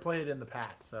Exentra play it in the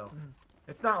past, so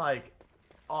it's not like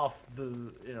off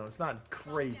the, you know, it's not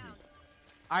crazy.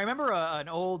 I remember an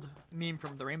old meme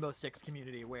from the Rainbow Six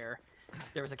community where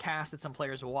there was a cast that some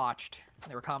players watched.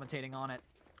 They were commentating on it.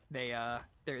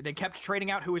 They kept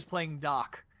trading out who was playing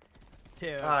Doc to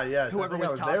yes, whoever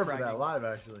was top there fragging. for that live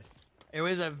actually. It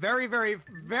was a very, very,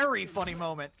 very funny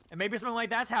moment. And maybe something like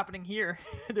that's happening here.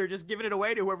 They're just giving it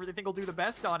away to whoever they think will do the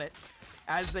best on it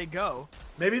as they go.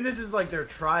 Maybe this is like their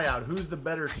tryout. Who's the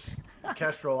better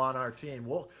Kestrel on our team?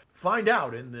 We'll find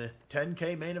out in the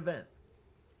 10K main event.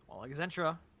 Well,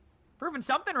 Exentra proving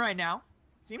something right now.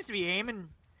 Seems to be aiming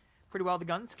pretty well. The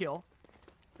gun skill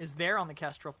is there on the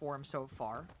Kestrel for him so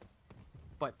far.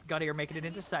 But Gunny are making it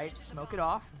into sight. Smoke it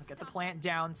off. Get the plant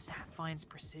down. Sat finds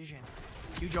precision.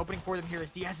 Huge opening for them here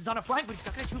as Diaz is on a flank, but he's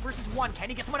stuck in a 2 versus 1. Can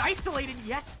he get someone isolated?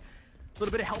 Yes. A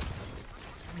little bit of help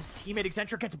from his teammate.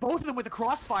 Exentra gets both of them with a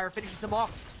crossfire, finishes them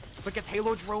off. but gets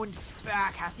Halo drone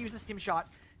back. Has to use the stim shot.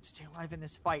 Still alive in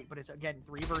this fight, but it's again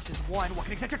 3 versus 1. What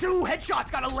can Exentra do?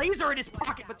 Headshots, got a laser in his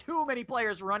pocket, but too many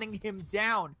players running him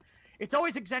down. It's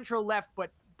always Exentra left,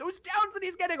 but those downs that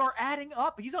he's getting are adding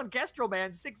up. He's on Kestrel,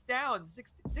 man. 6 downs,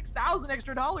 $6,000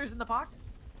 extra in the pocket.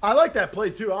 I like that play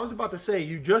too. I was about to say,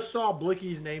 you just saw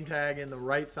Blicky's name tag in the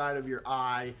right side of your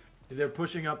eye. They're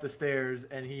pushing up the stairs,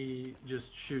 and he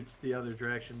just shoots the other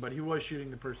direction. But he was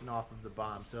shooting the person off of the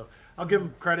bomb. So I'll give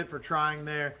him credit for trying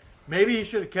there. Maybe he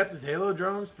should have kept his Halo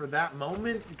drones for that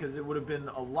moment, because it would have been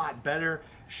a lot better.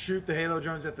 Shoot the Halo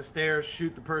drones at the stairs,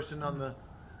 shoot the person on the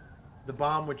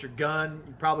bomb with your gun.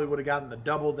 You probably would have gotten a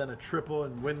double, then a triple,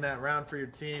 and win that round for your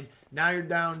team. Now you're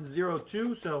down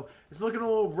 0-2, so it's looking a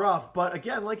little rough. But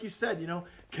again, like you said, you know,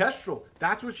 Kestrel,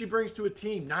 that's what she brings to a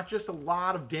team. Not just a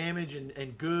lot of damage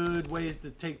and good ways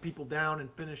to take people down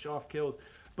and finish off kills,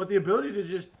 but the ability to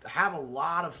just have a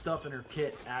lot of stuff in her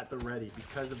kit at the ready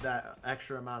because of that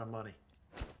extra amount of money.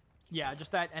 Yeah,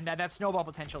 just that, and that snowball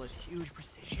potential is huge.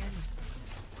 Precision.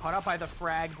 Caught up by the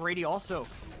frag. Brady also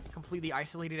completely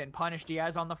isolated and punished.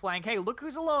 Diaz on the flank. Hey, look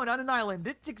who's alone on an island.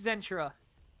 It's Exentra.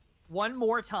 One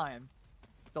more time.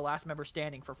 The last member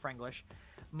standing for Frenglish.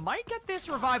 Might get this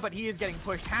revive, but he is getting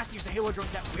pushed. Has to use the Halo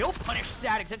drones that will punish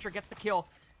Sat. Exentra gets the kill.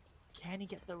 Can he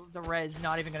get the res?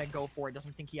 Not even going to go for it.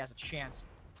 Doesn't think he has a chance.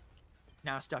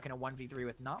 Now stuck in a 1v3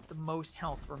 with not the most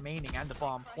health remaining, and the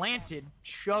bomb planted,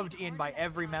 shoved in by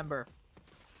every member.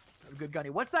 Good Gunny.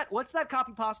 What's that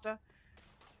copy pasta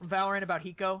from Valorant about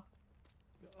Hiko?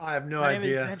 I have no My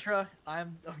idea. name is Exentra.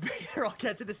 I'm here. I'll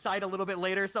get to the site a little bit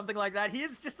later, something like that. He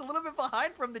is just a little bit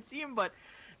behind from the team, but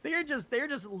they're just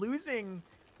losing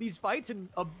these fights and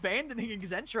abandoning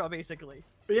Exentra basically.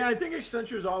 But yeah, I think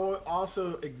Exentra is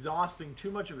also exhausting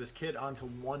too much of his kit onto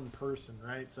one person,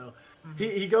 right? So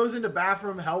he goes into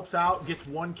bathroom, helps out, gets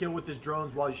 1 kill with his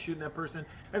drones while he's shooting that person,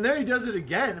 and there he does it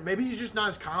again. Maybe he's just not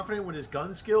as confident with his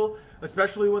gun skill,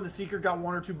 especially when the Seeker got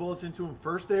 1 or 2 bullets into him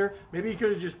first there. Maybe he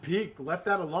could have just peeked, left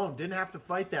that alone, didn't have to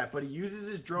fight that, but he uses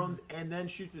his drones and then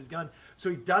shoots his gun.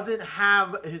 So he doesn't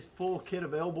have his full kit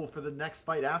available for the next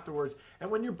fight afterwards.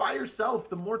 And when you're by yourself,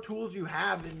 the more tools you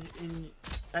have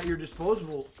at your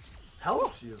disposal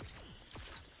helps you.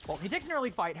 Well, he takes an early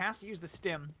fight, has to use the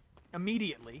stim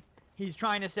immediately. He's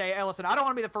trying to say, hey, listen, I don't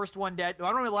want to be the first one dead. I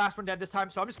don't want to be the last one dead this time,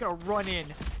 so I'm just going to run in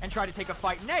and try to take a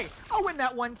fight. And hey, I'll win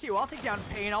that one too. I'll take down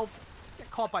Pain. I'll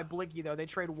get caught by Blicky, though. They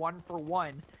trade 1 for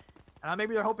 1. And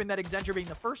maybe they're hoping that Exentra being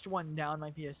the first one down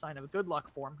might be a sign of good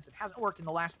luck for him, because it hasn't worked in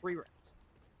the last 3 rounds.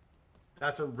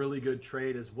 That's a really good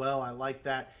trade as well. I like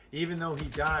that. Even though he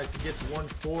dies, he gets 1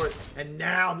 for it. And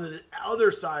now the other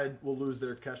side will lose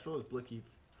their Kestrel as Blicky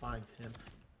finds him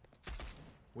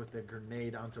with a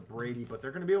grenade onto Brady. But they're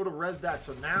going to be able to res that.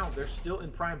 So now they're still in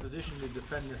prime position to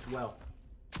defend this well.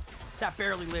 Sat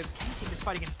barely lives. Can he take this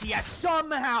fight against Diaz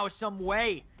somehow, some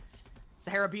way?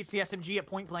 Sahara beats the SMG at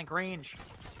point-blank range.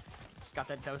 Just got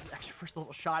those extra first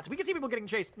little shots. We can see people getting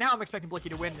chased. Now I'm expecting Blicky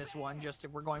to win this one, just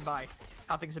if we're going by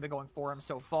how things have been going for him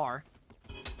so far.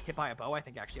 Hit by a bow, I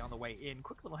think, actually, on the way in.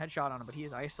 Quick little headshot on him, but he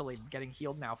is isolated, getting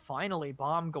healed now. Finally,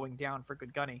 bomb going down for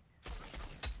Good Gunny.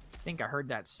 I think I heard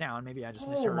that sound. Maybe I just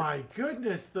misheard. Oh my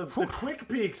goodness, the quick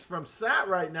peeks from Sat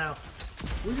right now.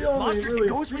 We only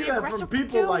really see that from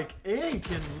people like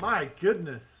Ink, and my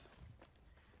goodness.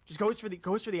 Just goes for the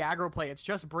aggro play. It's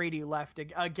just Brady left.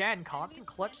 Again, constant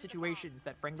clutch situations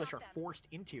that Frenglish are forced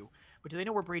into. But do they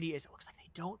know where Brady is? It looks like they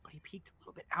don't, but he peeked a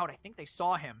little bit out. I think they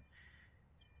saw him.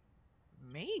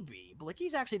 Maybe.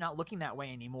 Blicky's actually not looking that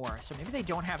way anymore, so maybe they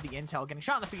don't have the intel. Getting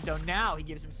shot in the feet, though. Now he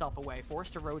gives himself away.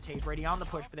 Forced to rotate. Brady on the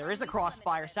push, but there is a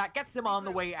crossfire. Sat gets him on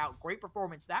the way out. Great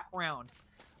performance that round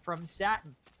from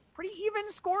Satin. Pretty even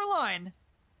scoreline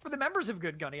for the members of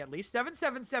Good Gunny, at least.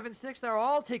 7-7, 7-6. They're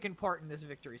all taking part in this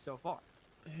victory so far.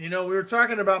 You know, we were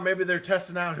talking about maybe they're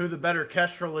testing out who the better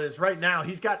Kestrel is. Right now,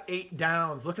 he's got 8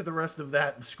 downs. Look at the rest of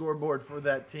that scoreboard for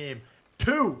that team.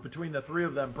 2 between the 3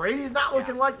 of them. Brady's not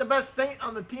looking like the best Saint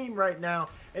on the team right now.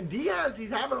 And Diaz,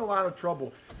 he's having a lot of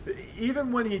trouble.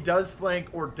 Even when he does flank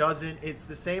or doesn't, it's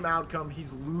the same outcome.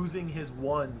 He's losing his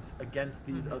ones against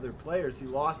these other players. He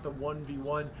lost a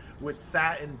 1v1 with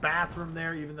Sat in bathroom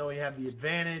there, even though he had the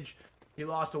advantage. He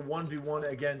lost a 1v1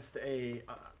 against a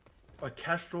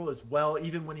Kestrel as well,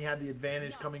 even when he had the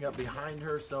advantage coming up behind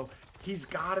her. So he's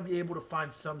got to be able to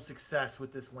find some success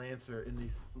with this Lancer in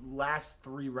these last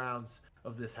 3 rounds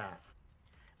of this half.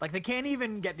 Like, they can't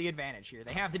even get the advantage here.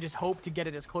 They have to just hope to get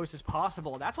it as close as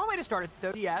possible. That's one way to start it,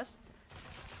 though. Diaz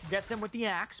gets him with the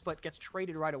axe, but gets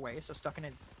traded right away, so stuck in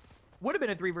it. Would have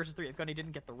been a 3 versus 3 if Gunny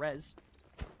didn't get the res.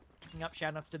 Picking up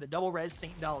shoutouts to the double res,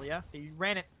 St. Dahlia. They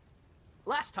ran it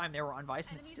last time they were on Vice,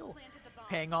 and it's still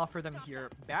paying off for them here.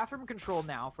 Bathroom control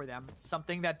now for them,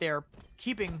 something that they're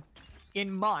keeping in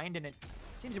mind, and it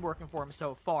seems to be working for them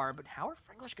so far. But how are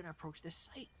Frenglish going to approach this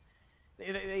site?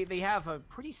 They have a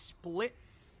pretty split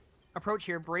approach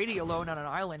here. Brady alone on an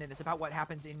island, and it's about what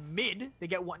happens in mid. They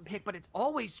get one pick, but it's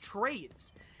always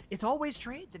trades. It's always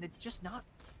trades, and it's just not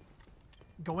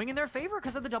going in their favor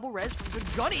because of the double res from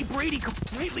good Gunny. Brady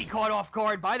completely caught off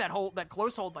guard by that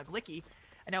close hold by Blicky.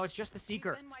 And now it's just the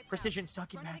Seeker. Precision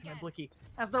stuck in Bathroom and Blicky.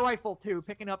 Has the rifle too,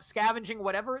 picking up, scavenging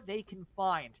whatever they can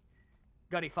find.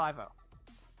 Gunny 5-0.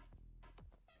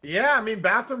 Yeah, I mean,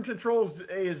 bathroom controls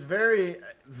is very,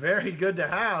 very good to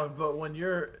have, but when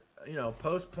you're, you know,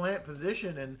 post-plant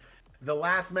position and the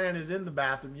last man is in the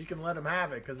bathroom, you can let him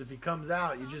have it, because if he comes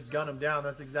out, you just gun him down.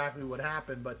 That's exactly what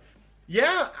happened. But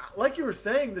yeah, like you were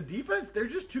saying, the defense, they're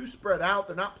just too spread out.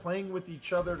 They're not playing with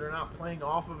each other. They're not playing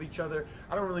off of each other.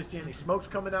 I don't really see any smokes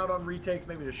coming out on retakes,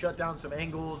 maybe to shut down some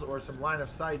angles or some line of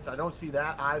sights. I don't see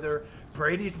that either.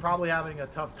 Brady's probably having a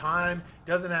tough time.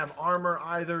 Doesn't have armor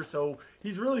either, so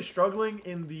he's really struggling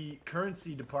in the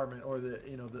currency department, or the,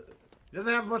 you know, he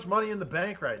doesn't have much money in the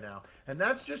bank right now. And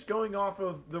that's just going off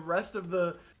of the rest of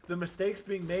the mistakes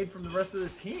being made from the rest of the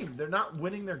team. They're not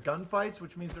winning their gunfights,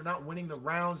 which means they're not winning the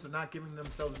rounds. They're not giving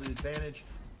themselves the advantage,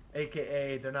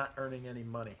 aka they're not earning any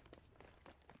money.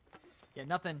 Yeah,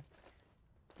 nothing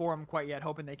for them quite yet,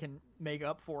 hoping they can make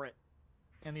up for it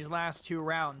in these last 2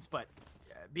 rounds. But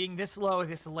being this low,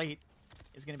 this late,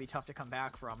 is going to be tough to come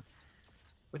back from.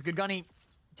 With good Gunny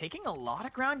taking a lot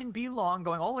of ground in B long,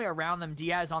 going all the way around them.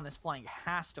 Diaz on this flank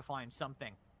has to find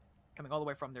something. Coming all the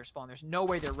way from their spawn. There's no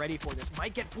way they're ready for this.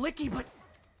 Might get Blicky, but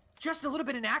just a little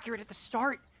bit inaccurate at the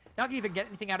start. Not gonna even get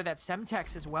anything out of that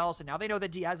Semtex as well. So now they know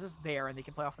that Diaz is there and they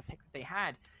can play off the pick that they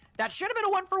had. That should have been a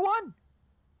 1-for-1.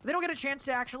 They don't get a chance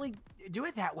to actually do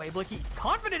it that way. Blicky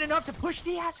confident enough to push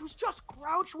Diaz, who's just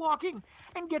crouch walking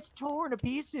and gets torn to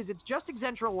pieces. It's just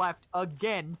Exentra left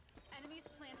again.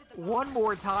 One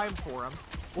more time for him.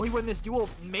 Will he win this duel?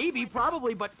 Maybe,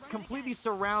 probably, but completely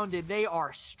surrounded. They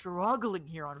are struggling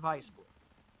here on Vice.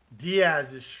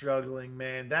 Diaz is struggling,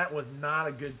 man. That was not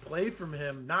a good play from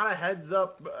him. Not a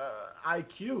heads-up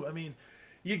IQ. I mean,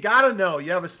 you got to know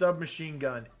you have a submachine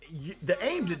gun. The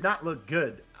aim did not look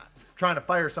good trying to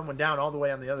fire someone down all the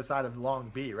way on the other side of long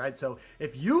B, right? So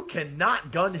if you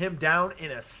cannot gun him down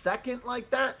in a second like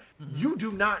that, you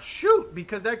do not shoot,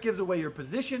 because that gives away your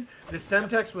position. The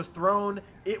Semtex was thrown.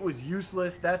 It was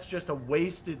useless. That's just a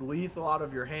wasted lethal out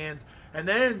of your hands. And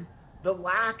then the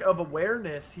lack of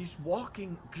awareness. He's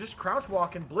walking, just crouch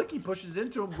walking. Blicky pushes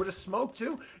into him with a smoke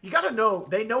too. You got to know,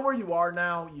 they know where you are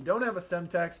now. You don't have a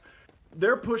Semtex.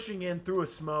 They're pushing in through a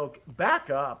smoke. Back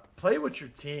up. Play with your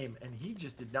team. And he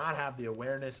just did not have the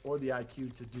awareness or the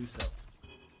IQ to do so.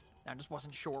 I just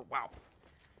wasn't sure. Wow.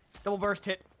 Double burst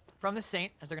hit from the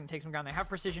Saint as they're going to take some ground. They have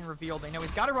precision revealed. They know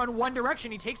he's got to run one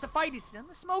direction. He takes a fight. He's in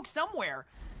the smoke somewhere.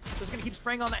 So he's going to keep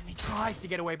spraying on that. And he tries to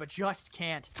get away, but just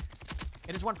can't.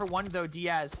 It is 1-for-1, though.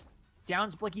 Diaz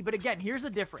downs Blicky. But again, here's the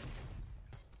difference.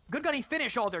 Good Gunny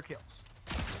finish all their kills.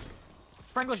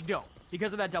 Frenglish don't,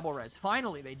 because of that double res.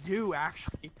 Finally, they do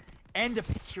actually end a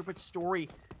pick here, but Story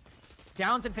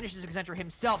downs and finishes Exentra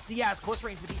himself. Diaz, close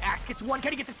range with the axe, gets one.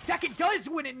 Can he get the second? Does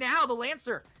win it now. The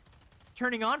Lancer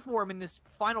turning on for him in this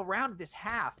final round of this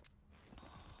half.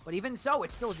 But even so,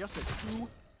 it's still just a 2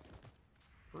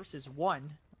 versus 1.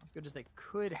 As good as they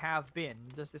could have been.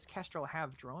 Does this Kestrel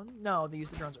have drone? No, they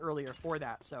used the drones earlier for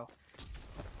that, so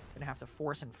gonna have to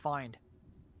force and find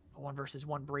a 1 versus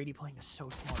 1. Brady playing is so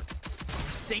smart.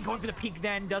 Saint going for the peek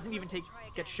then, doesn't even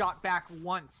get shot back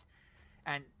once.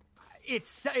 And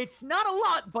it's not a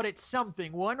lot, but it's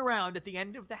something. 1 round at the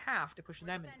end of the half to push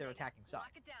them into their attacking side.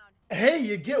 Hey,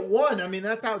 you get 1. I mean,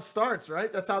 that's how it starts,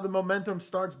 right? That's how the momentum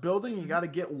starts building. You got to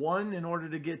get 1 in order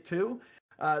to get 2.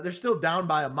 They're still down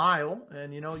by a mile,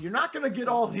 and, you know, you're not going to get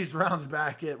all these rounds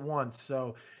back at once.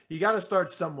 So you got to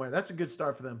start somewhere. That's a good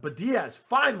start for them. But Diaz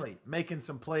finally making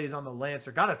some plays on the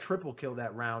Lancer. Got a triple kill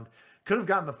that round. Could have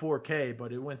gotten the 4K,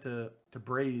 but it went to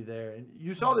Brady there. And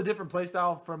you saw the different play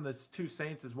style from the 2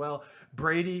 Saints as well.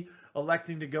 Brady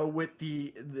electing to go with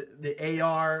the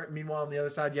AR. Meanwhile, on the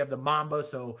other side, you have the Mamba.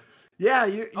 So, yeah,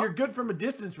 you're good from a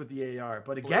distance with the AR.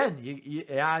 But again,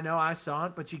 yeah, I know, I saw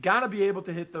it. But you got to be able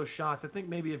to hit those shots. I think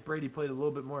maybe if Brady played a little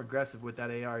bit more aggressive with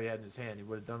that AR he had in his hand, he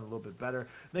would have done a little bit better.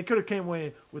 They could have came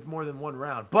away with more than 1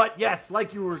 round. But, yes,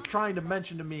 like you were trying to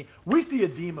mention to me, we see a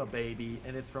Dima, baby,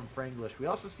 and it's from Frenglish. We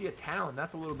also see a Talon.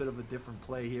 That's a little bit of a different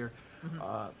play here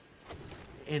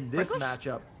in this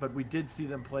matchup. But we did see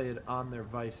them play it on their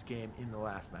Vice game in the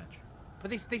last match.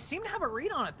 But they seem to have a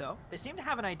read on it, though. They seem to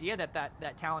have an idea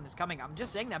that talent is coming. I'm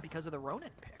just saying that because of the Ronin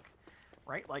pick,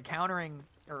 right? Like countering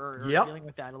or dealing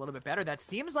with that a little bit better. That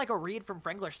seems like a read from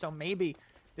Frenglish, so maybe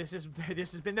this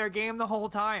has been their game the whole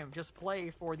time. Just play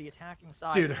for the attacking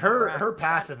side. Dude, her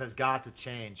passive has got to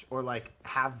change or like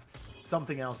have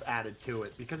something else added to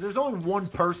it because there's only one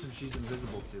person she's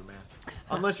invisible to, man.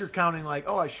 Unless you're counting like,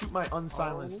 oh, I shoot my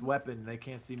unsilenced weapon, they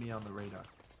can't see me on the radar.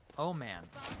 Oh man.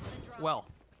 Well,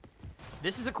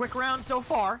 this is a quick round so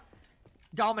far.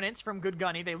 Dominance from Good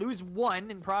Gunny. They lose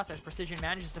one in process. Precision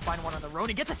manages to find one on the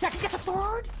Ronin. Gets a second, gets a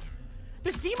third.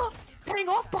 This Dima paying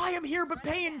off by him here, but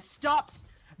Pain stops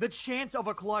the chance of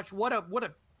a clutch. What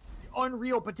a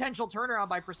unreal potential turnaround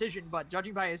by Precision, but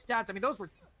judging by his stats, I mean,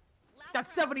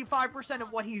 that's 75%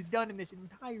 of what he's done in this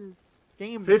entire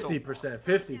game. 50%,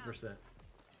 50%.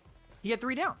 He had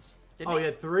 3 downs. Didn't he? He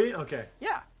had 3? Okay.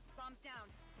 Yeah.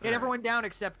 He had everyone down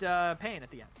except Pain at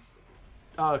the end.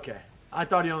 Oh, okay. I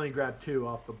thought he only grabbed 2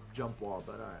 off the jump wall,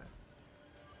 but all right.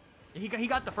 He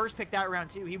got the first pick that round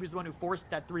too. He was the one who forced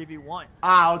that 3v1.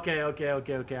 Ah, okay.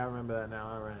 I remember that now.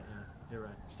 All right, yeah, you're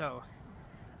right. So,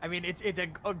 I mean, it's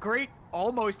a great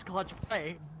almost clutch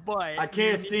play, but I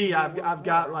can't see. I've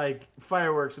got like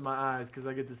fireworks in my eyes because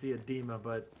I get to see a Dima,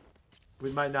 but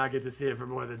we might not get to see it for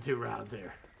more than 2 rounds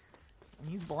here.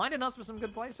 He's blinding us with some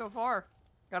good play so far.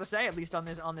 Gotta say, at least on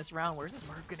this round. Where's this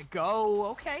Merv gonna go?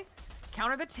 Okay.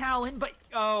 Counter the Talon, but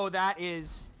oh, that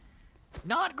is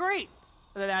not great.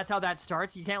 That's how that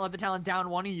starts. You can't let the Talon down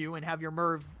one of you and have your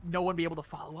Merv, no one be able to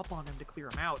follow up on them to clear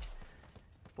him out.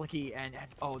 Blicky and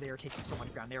oh, they are taking so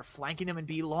much ground. They are flanking them in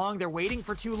B long. They're waiting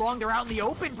for too long. They're out in the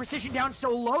open. Precision down so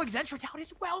low. Exentra down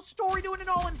as well. Story doing it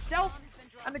all himself.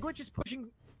 And the glitch is pushing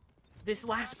this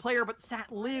last player, but Sat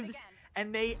lives,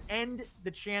 and they end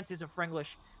the chances of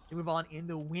Frenglish to move on in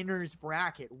the winner's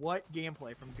bracket. What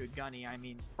gameplay from Good Gunny. I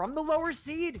mean, from the lower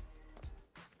seed,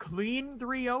 clean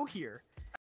 3-0 here.